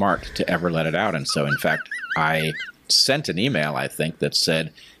too smart to ever let it out. And so, in fact, I sent an email, I think, that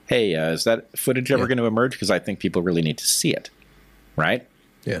said, hey, is that footage ever going to emerge? Because I think people really need to see it, right?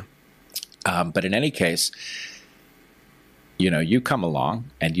 Yeah. But in any case, you come along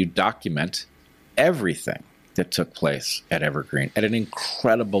and you document everything that took place at Evergreen at an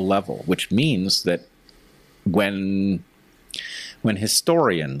incredible level, which means that when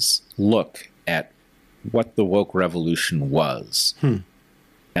historians look at what the woke revolution was, and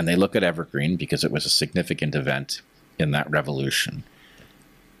they look at Evergreen because it was a significant event in that revolution,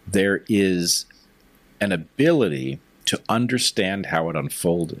 there is an ability to understand how it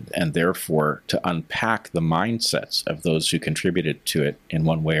unfolded and therefore to unpack the mindsets of those who contributed to it in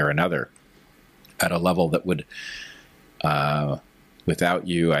one way or another at a level that would, without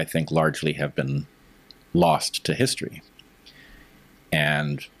you, I think largely have been lost to history.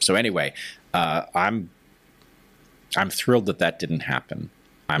 And so anyway, I'm thrilled that that didn't happen.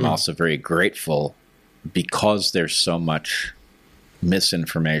 I'm also very grateful because there's so much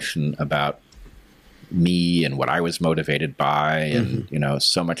misinformation about me and what I was motivated by, and you know,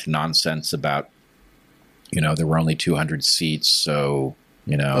 so much nonsense about, you know, there were only 200 seats, so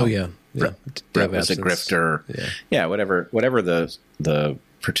you know, Brett was a grifter, whatever the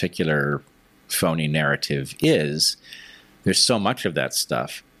particular phony narrative is. There's so much of that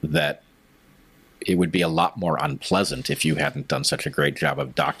stuff that it would be a lot more unpleasant if you hadn't done such a great job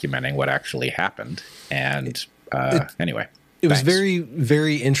of documenting what actually happened. And anyway, it was very,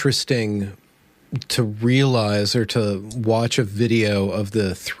 very interesting to realize or to watch a video of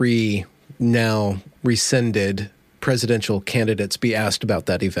the three now rescinded presidential candidates be asked about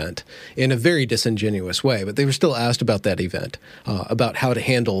that event in a very disingenuous way, but they were still asked about that event, about how to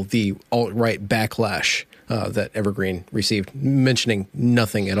handle the alt-right backlash that Evergreen received, mentioning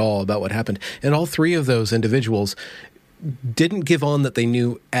nothing at all about what happened. And all three of those individuals didn't give on that they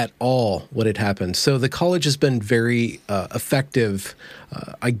knew at all what had happened. So the college has been very effective,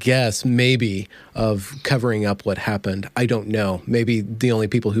 I guess, maybe, of covering up what happened. I don't know. Maybe the only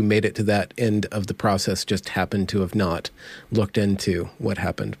people who made it to that end of the process just happened to have not looked into what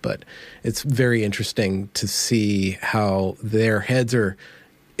happened. But it's very interesting to see how their heads are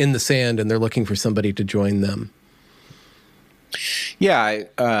in the sand and they're looking for somebody to join them. Yeah,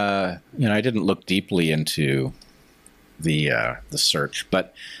 I didn't look deeply into the search,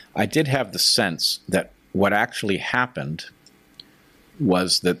 but I did have the sense that what actually happened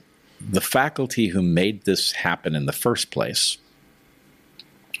was that the faculty who made this happen in the first place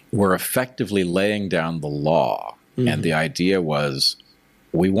were effectively laying down the law. And the idea was,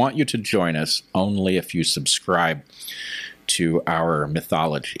 we want you to join us only if you subscribe to our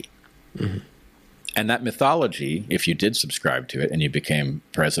mythology. And that mythology, if you did subscribe to it and you became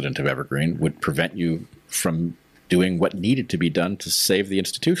president of Evergreen, would prevent you from doing what needed to be done to save the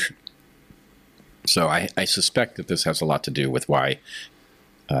institution. So I suspect that this has a lot to do with why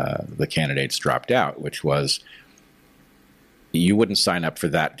the candidates dropped out, which was you wouldn't sign up for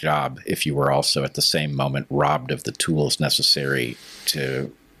that job if you were also at the same moment robbed of the tools necessary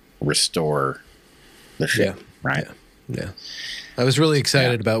to restore the ship, right? Yeah. I was really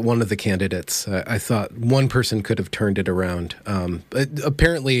excited about one of the candidates. I thought one person could have turned it around.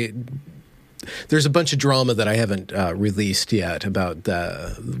 Apparently, there's a bunch of drama that I haven't released yet about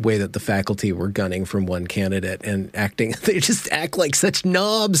the way that the faculty were gunning from one candidate and acting. They just act like such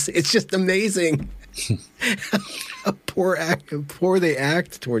knobs. It's just amazing how poor they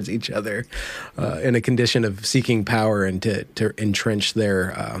act towards each other in a condition of seeking power and to entrench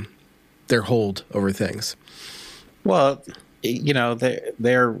their hold over things. Well, you know,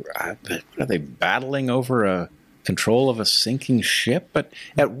 are they battling over a control of a sinking ship? But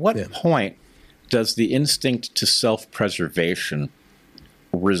at what point does the instinct to self-preservation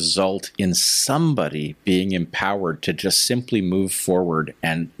result in somebody being empowered to just simply move forward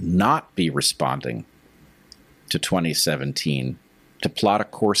and not be responding to 2017, to plot a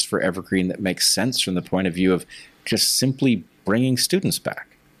course for Evergreen that makes sense from the point of view of just simply bringing students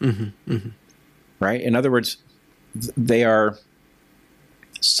back? Right? In other words, they are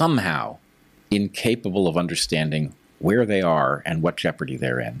somehow incapable of understanding where they are and what jeopardy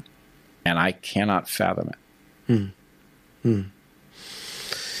they're in. And I cannot fathom it.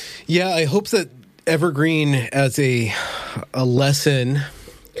 Yeah, I hope that Evergreen as a lesson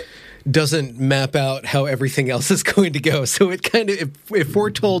doesn't map out how everything else is going to go. So it kind of, if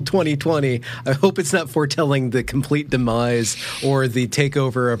foretold 2020, I hope it's not foretelling the complete demise or the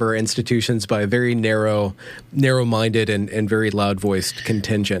takeover of our institutions by a very narrow-minded and very loud-voiced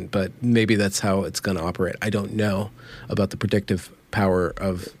contingent. But maybe that's how it's going to operate. I don't know about the predictive power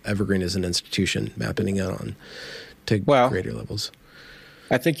of Evergreen as an institution mapping out on to greater levels.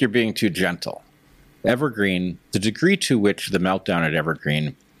 I think you're being too gentle. Evergreen, the degree to which the meltdown at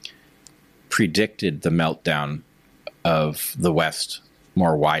Evergreen predicted the meltdown of the West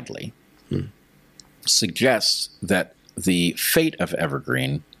more widely, suggests that the fate of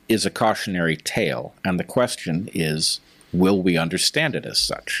Evergreen is a cautionary tale, and the question is, will we understand it as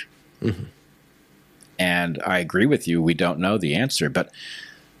such? And I agree with you, we don't know the answer, but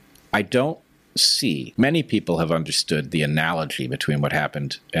I don't see, many people have understood the analogy between what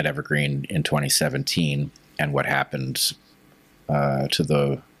happened at Evergreen in 2017 and what happened to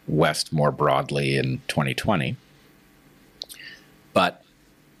the West more broadly in 2020. But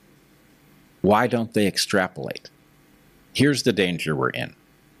why don't they extrapolate? Here's the danger we're in.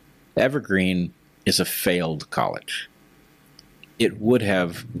 Evergreen is a failed college. It would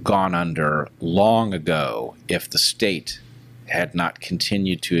have gone under long ago if the state had not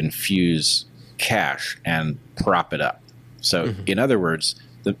continued to infuse cash and prop it up. So, in other words,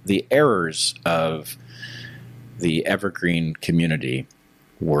 the errors of the Evergreen community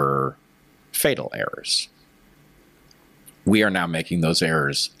were fatal errors. We are now making those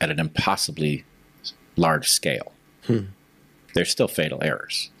errors at an impossibly large scale. They're still fatal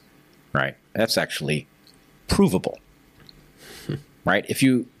errors, right? That's actually provable, right? If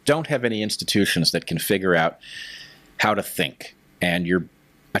you don't have any institutions that can figure out how to think, and you're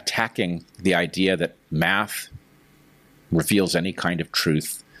attacking the idea that math reveals any kind of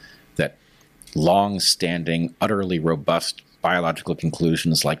truth, that long-standing, utterly robust biological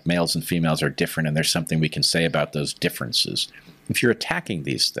conclusions like males and females are different and there's something we can say about those differences. If you're attacking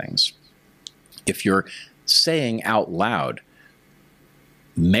these things, if you're saying out loud,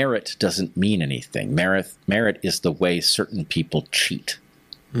 merit doesn't mean anything. Merit is the way certain people cheat,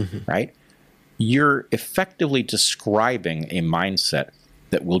 right? You're effectively describing a mindset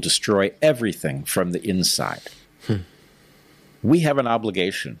that will destroy everything from the inside. We have an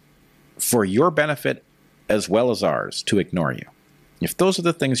obligation, for your benefit as well as ours, to ignore you. If those are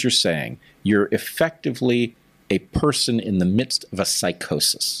the things you're saying, you're effectively a person in the midst of a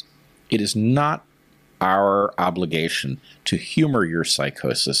psychosis. It is not our obligation to humor your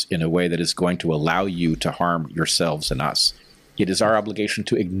psychosis in a way that is going to allow you to harm yourselves and us. It is our obligation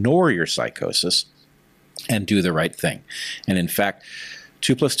to ignore your psychosis and do the right thing. And in fact,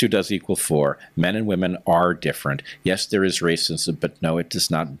 2 + 2 does equal 4. Men and women are different. Yes, there is racism, but no, it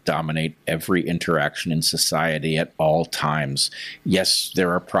does not dominate every interaction in society at all times. Yes,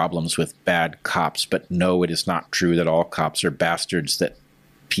 there are problems with bad cops, but no, it is not true that all cops are bastards, that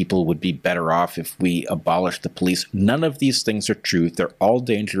people would be better off if we abolished the police. None of these things are true. They're all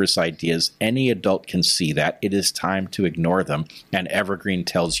dangerous ideas. Any adult can see that. It is time to ignore them, and Evergreen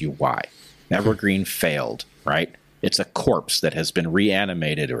tells you why. Evergreen failed, right? It's a corpse that has been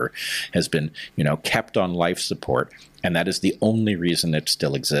reanimated or has been, kept on life support, and that is the only reason it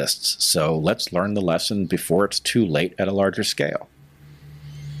still exists. So let's learn the lesson before it's too late at a larger scale.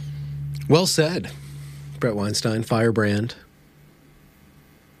 Well said, Bret Weinstein, firebrand.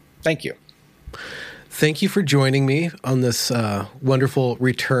 Thank you. Thank you for joining me on this wonderful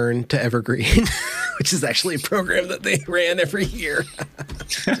return to Evergreen, which is actually a program that they ran every year.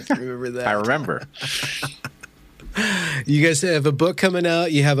 Just remember that. I remember. You guys have a book coming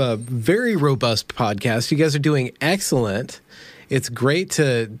out. You have a very robust podcast. You guys are doing excellent. It's great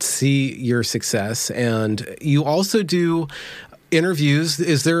to see your success. And you also do interviews.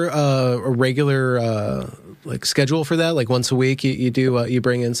 Is there a regular schedule for that? Like once a week you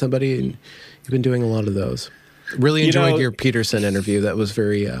bring in somebody, and you've been doing a lot of those. Really enjoyed your Peterson interview. That was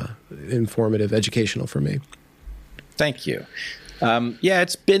very informative, educational for me. Thank you.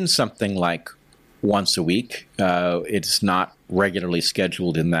 It's been something like once a week. It's not regularly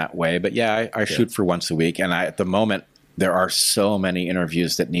scheduled in that way, but I shoot for once a week. And at the moment, there are so many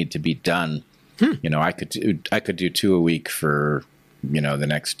interviews that need to be done. I could do 2 a week for, the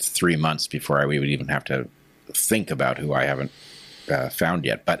next 3 months before we would even have to think about who I haven't found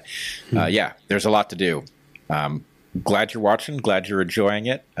yet. But there's a lot to do. Glad you're watching. Glad you're enjoying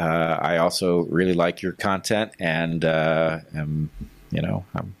it. I also really like your content, and I'm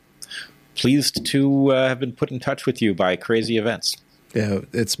pleased to have been put in touch with you by Crazy Events. Yeah,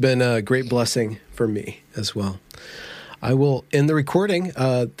 it's been a great blessing for me as well. I will end the recording.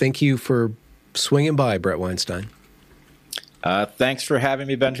 Thank you for swinging by, Bret Weinstein. Thanks for having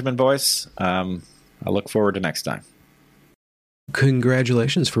me, Benjamin Boyce. I look forward to next time.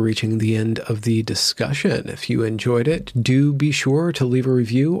 Congratulations for reaching the end of the discussion. If you enjoyed it, do be sure to leave a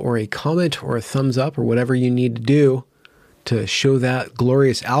review or a comment or a thumbs up or whatever you need to do to show that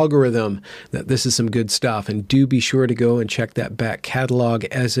glorious algorithm that this is some good stuff. And do be sure to go and check that back catalog,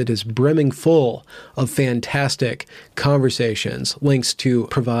 as it is brimming full of fantastic conversations. Links to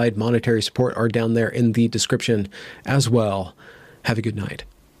provide monetary support are down there in the description as well. Have a good night.